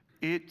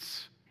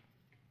 it's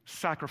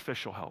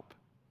sacrificial help.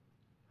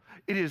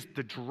 It is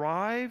the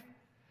drive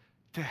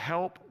to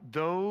help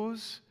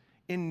those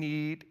in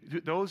need,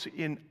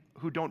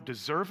 who don't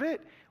deserve it,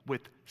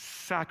 with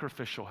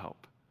sacrificial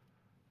help.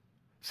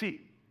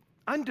 See,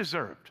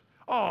 undeserved.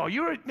 Oh,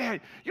 you're like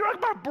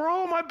my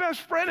bro, my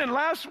best friend, and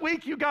last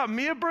week you got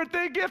me a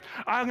birthday gift.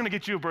 I'm going to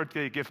get you a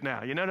birthday gift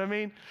now. You know what I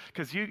mean?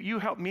 Because you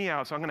helped me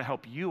out, so I'm going to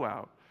help you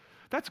out.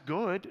 That's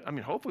good. I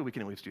mean, hopefully we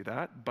can at least do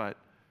that, but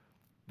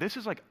this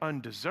is like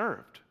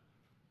undeserved.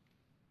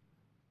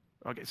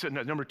 Okay, so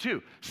number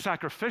 2,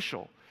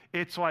 sacrificial.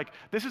 It's like,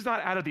 this is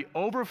not out of the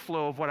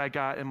overflow of what I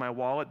got in my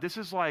wallet. This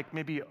is like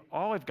maybe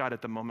all I've got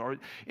at the moment, or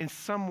in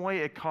some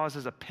way it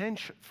causes a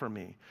pinch for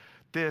me.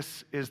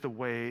 This is the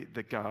way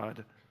that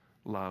God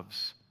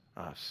loves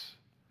us.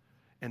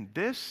 And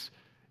this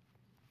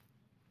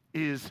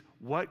is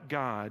what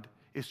God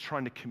is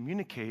trying to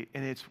communicate.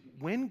 And it's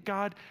when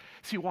God,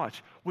 see,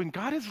 watch, when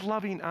God is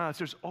loving us,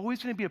 there's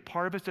always going to be a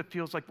part of us that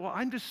feels like, well,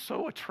 I'm just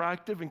so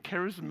attractive and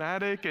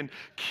charismatic and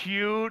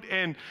cute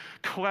and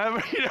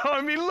clever. You know,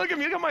 I mean, look at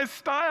me, look at my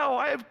style.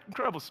 I have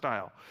incredible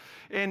style.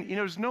 And, you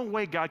know, there's no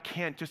way God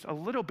can't just a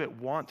little bit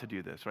want to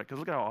do this, right? Because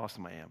look at how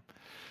awesome I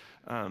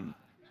am.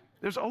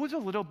 There's always a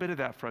little bit of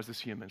that for us as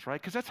humans,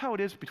 right? Because that's how it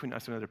is between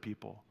us and other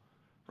people,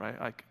 right?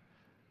 Like,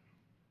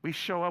 we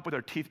show up with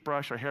our teeth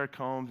brushed, our hair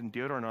combed, and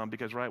deodorant on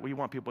because, right, we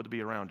want people to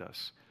be around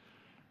us.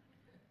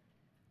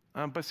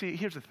 But see,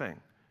 here's the thing.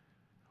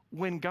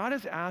 When God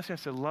is asking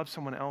us to love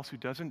someone else who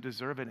doesn't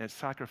deserve it and it's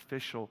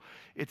sacrificial,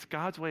 it's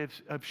God's way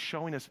of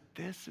showing us,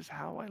 this is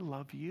how I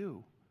love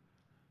you.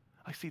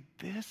 I see,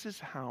 this is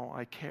how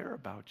I care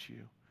about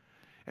you.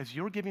 As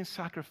you're giving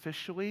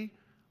sacrificially,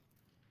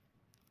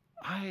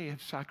 I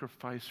have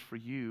sacrificed for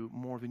you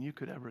more than you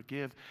could ever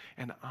give,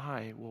 and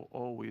I will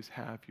always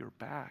have your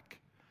back.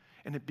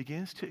 And it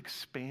begins to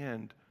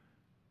expand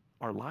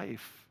our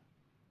life.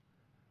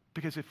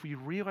 Because if we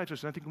realize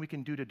there's nothing we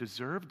can do to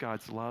deserve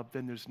God's love,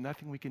 then there's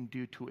nothing we can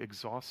do to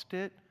exhaust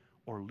it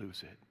or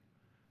lose it.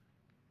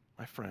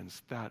 My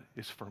friends, that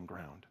is firm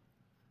ground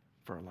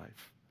for our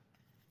life.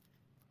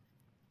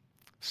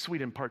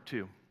 Sweden, part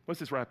 2. Let's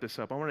just wrap this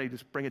up. I want to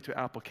just bring it to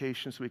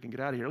application so we can get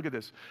out of here. Look at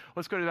this.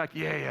 Let's go to the back.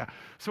 Yeah.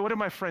 So what did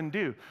my friend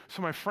do?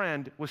 So my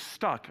friend was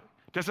stuck.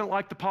 Doesn't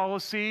like the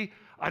policy.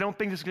 I don't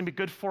think this is going to be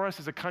good for us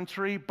as a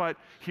country, but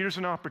here's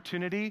an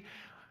opportunity.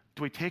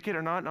 Do we take it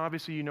or not? And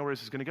obviously you know where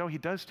this is going to go. He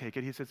does take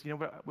it. He says, you know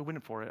what, we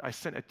went for it. I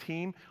sent a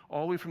team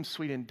all the way from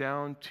Sweden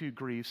down to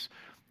Greece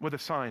with a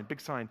sign,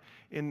 big sign,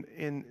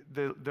 in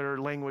their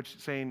language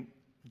saying,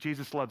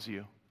 Jesus loves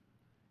you,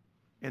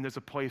 and there's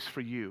a place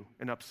for you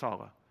in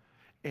Uppsala.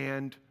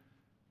 And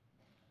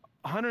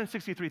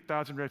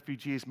 163,000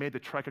 refugees made the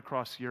trek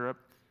across Europe.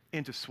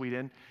 into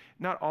Sweden.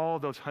 Not all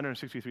of those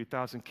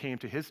 163,000 came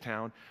to his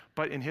town,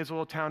 but in his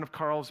little town of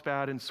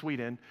Carlsbad in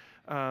Sweden,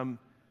 a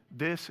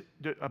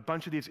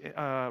bunch of these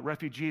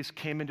refugees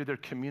came into their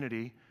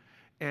community,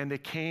 and they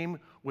came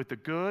with the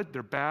good,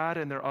 their bad,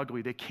 and their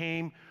ugly. They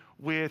came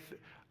with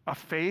a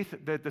faith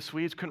that the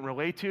Swedes couldn't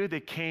relate to. They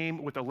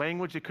came with a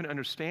language they couldn't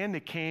understand. They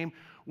came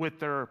with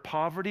their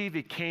poverty.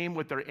 They came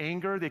with their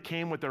anger. They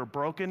came with their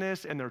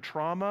brokenness and their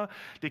trauma.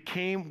 They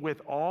came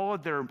with all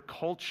of their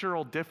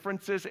cultural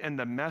differences and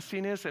the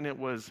messiness, and it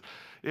was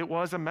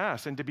a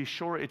mess. And to be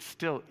sure, it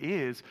still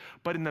is.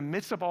 But in the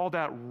midst of all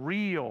that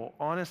real,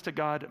 honest to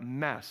God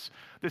mess,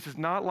 this is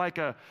not like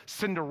a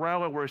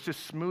Cinderella where it's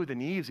just smooth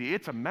and easy.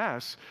 It's a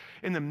mess.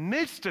 In the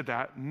midst of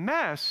that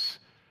mess,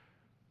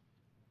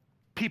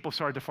 people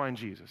started to find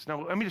Jesus.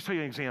 Now, let me just tell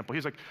you an example.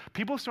 He's like,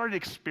 people started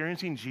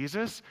experiencing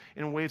Jesus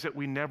in ways that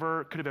we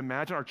never could have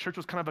imagined. Our church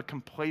was kind of a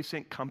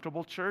complacent,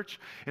 comfortable church,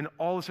 and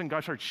all of a sudden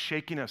God started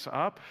shaking us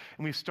up,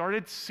 and we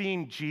started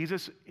seeing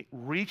Jesus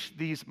reach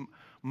these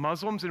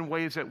Muslims in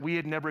ways that we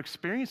had never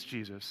experienced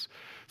Jesus.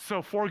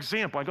 So, for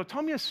example, I go,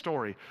 tell me a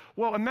story.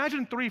 Well,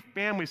 imagine 3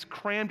 families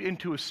crammed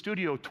into a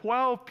studio,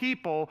 12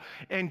 people,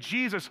 and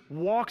Jesus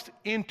walks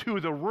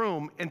into the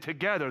room, and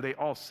together they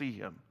all see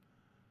him.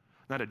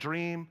 Not a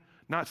dream,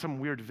 not some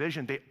weird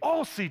vision. They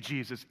all see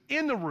Jesus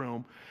in the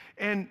room,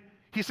 and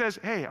he says,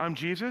 hey, I'm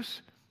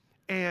Jesus,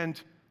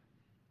 and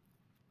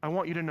I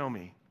want you to know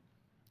me,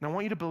 and I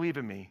want you to believe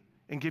in me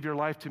and give your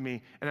life to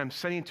me, and I'm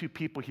sending 2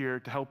 people here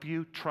to help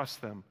you.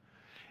 Trust them.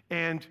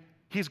 And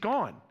he's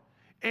gone.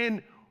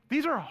 And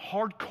these are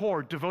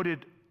hardcore,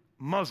 devoted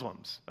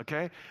Muslims,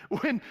 okay?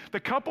 When the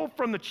couple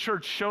from the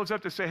church shows up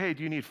to say, hey,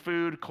 do you need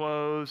food,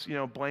 clothes,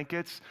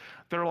 blankets?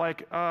 They're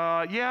like,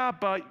 yeah,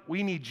 but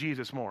we need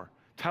Jesus more.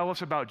 Tell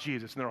us about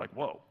Jesus. And they're like,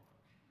 whoa.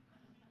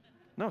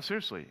 No,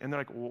 seriously. And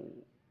they're like, well,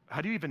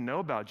 how do you even know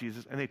about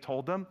Jesus? And they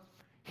told them,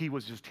 he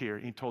was just here.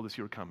 He told us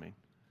you were coming.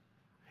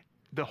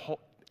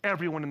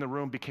 Everyone in the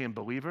room became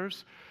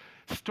believers.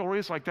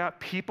 Stories like that,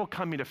 people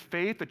coming to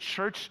faith. The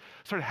church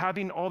started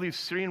having all these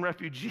Syrian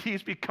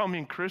refugees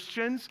becoming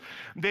Christians.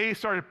 They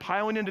started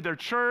piling into their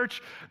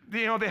church.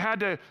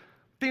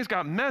 Things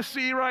got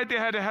messy, right? They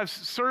had to have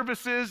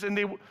services, and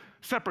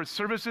separate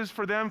services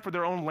for them for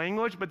their own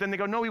language, but then they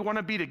go, no, we want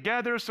to be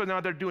together, so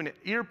now they're doing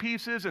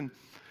earpieces, and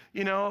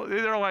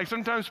they're like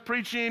sometimes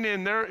preaching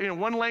in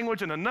one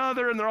language and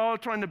another, and they're all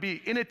trying to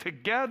be in it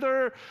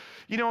together.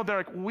 They're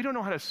like, well, we don't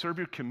know how to serve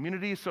your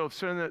community, so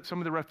some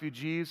of the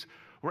refugees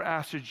were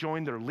asked to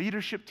join their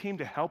leadership team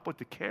to help with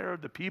the care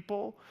of the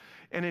people,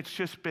 and it's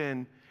just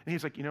been, and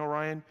he's like,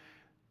 Ryan,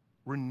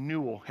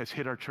 renewal has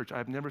hit our church.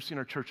 I've never seen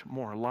our church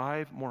more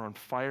alive, more on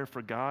fire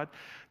for God.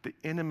 The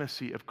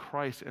intimacy of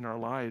Christ in our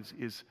lives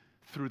is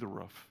through the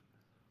roof.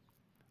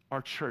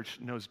 Our church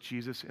knows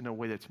Jesus in a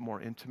way that's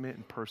more intimate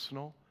and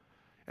personal,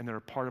 and they're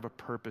a part of a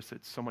purpose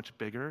that's so much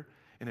bigger,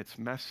 and it's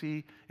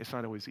messy, it's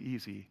not always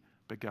easy,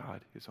 but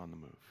God is on the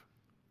move.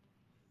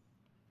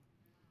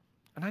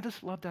 And I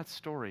just love that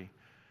story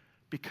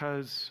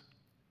because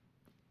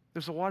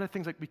there's a lot of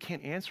things like we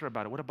can't answer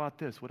about it. What about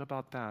this? What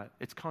about that?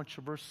 It's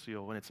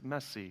controversial and it's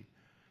messy.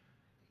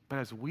 But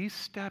as we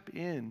step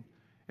in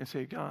and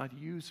say, God,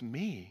 use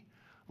me,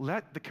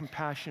 let the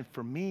compassion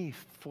for me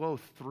flow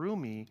through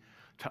me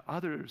to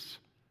others,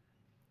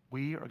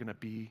 we are going to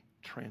be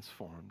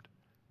transformed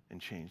and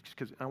changed.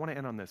 Because I want to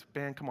end on this.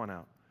 Band, come on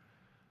out.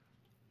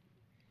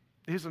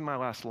 This is my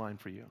last line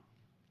for you.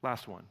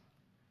 Last one.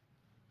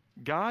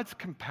 God's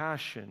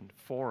compassion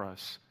for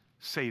us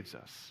saves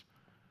us.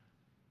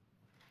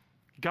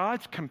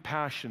 God's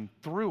compassion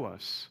through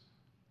us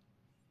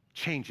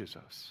changes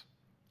us.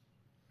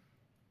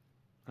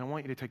 And I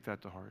want you to take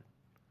that to heart.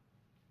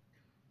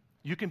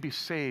 You can be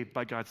saved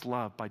by God's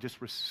love by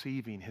just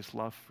receiving his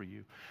love for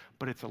you,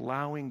 but it's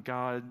allowing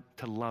God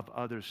to love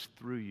others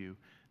through you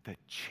that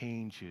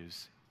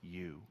changes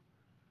you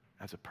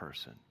as a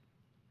person.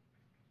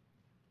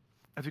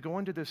 As we go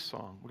into this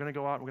song, we're going to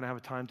go out and we're going to have a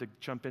time to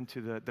jump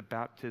into the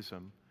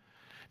baptism.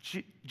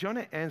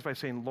 Jonah ends by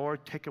saying,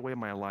 Lord, take away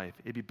my life.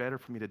 It'd be better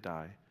for me to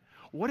die.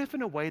 What if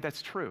in a way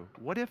that's true?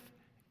 What if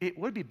it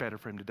would be better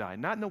for him to die?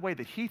 Not in the way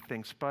that he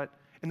thinks, but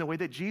in the way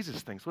that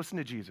Jesus thinks. Listen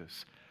to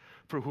Jesus.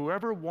 For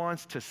whoever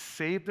wants to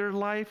save their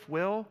life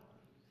will,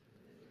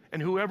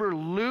 and whoever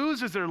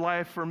loses their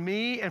life for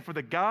me and for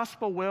the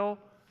gospel will.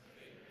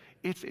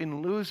 It's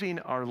in losing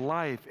our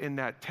life, in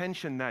that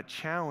tension, that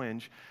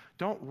challenge.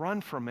 Don't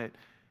run from it.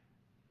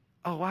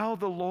 Allow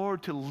the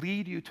Lord to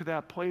lead you to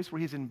that place where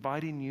he's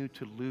inviting you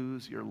to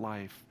lose your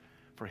life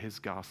for his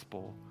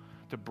gospel,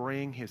 to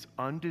bring his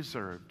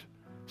undeserved,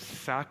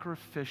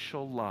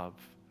 sacrificial love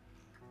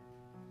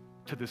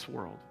to this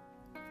world.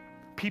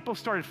 People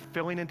started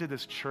filling into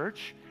this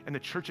church, and the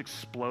church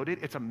exploded.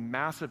 It's a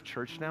massive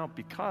church now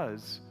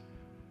because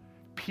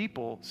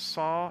people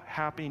saw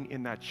happening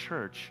in that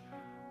church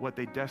what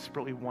they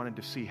desperately wanted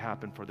to see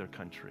happen for their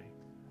country.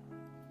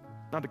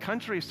 Now, the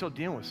country is still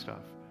dealing with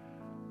stuff,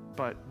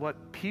 but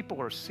what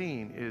people are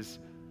seeing is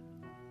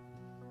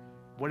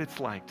what it's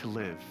like to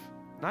live,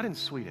 not in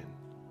Sweden,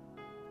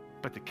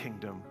 but the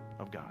kingdom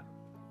of God.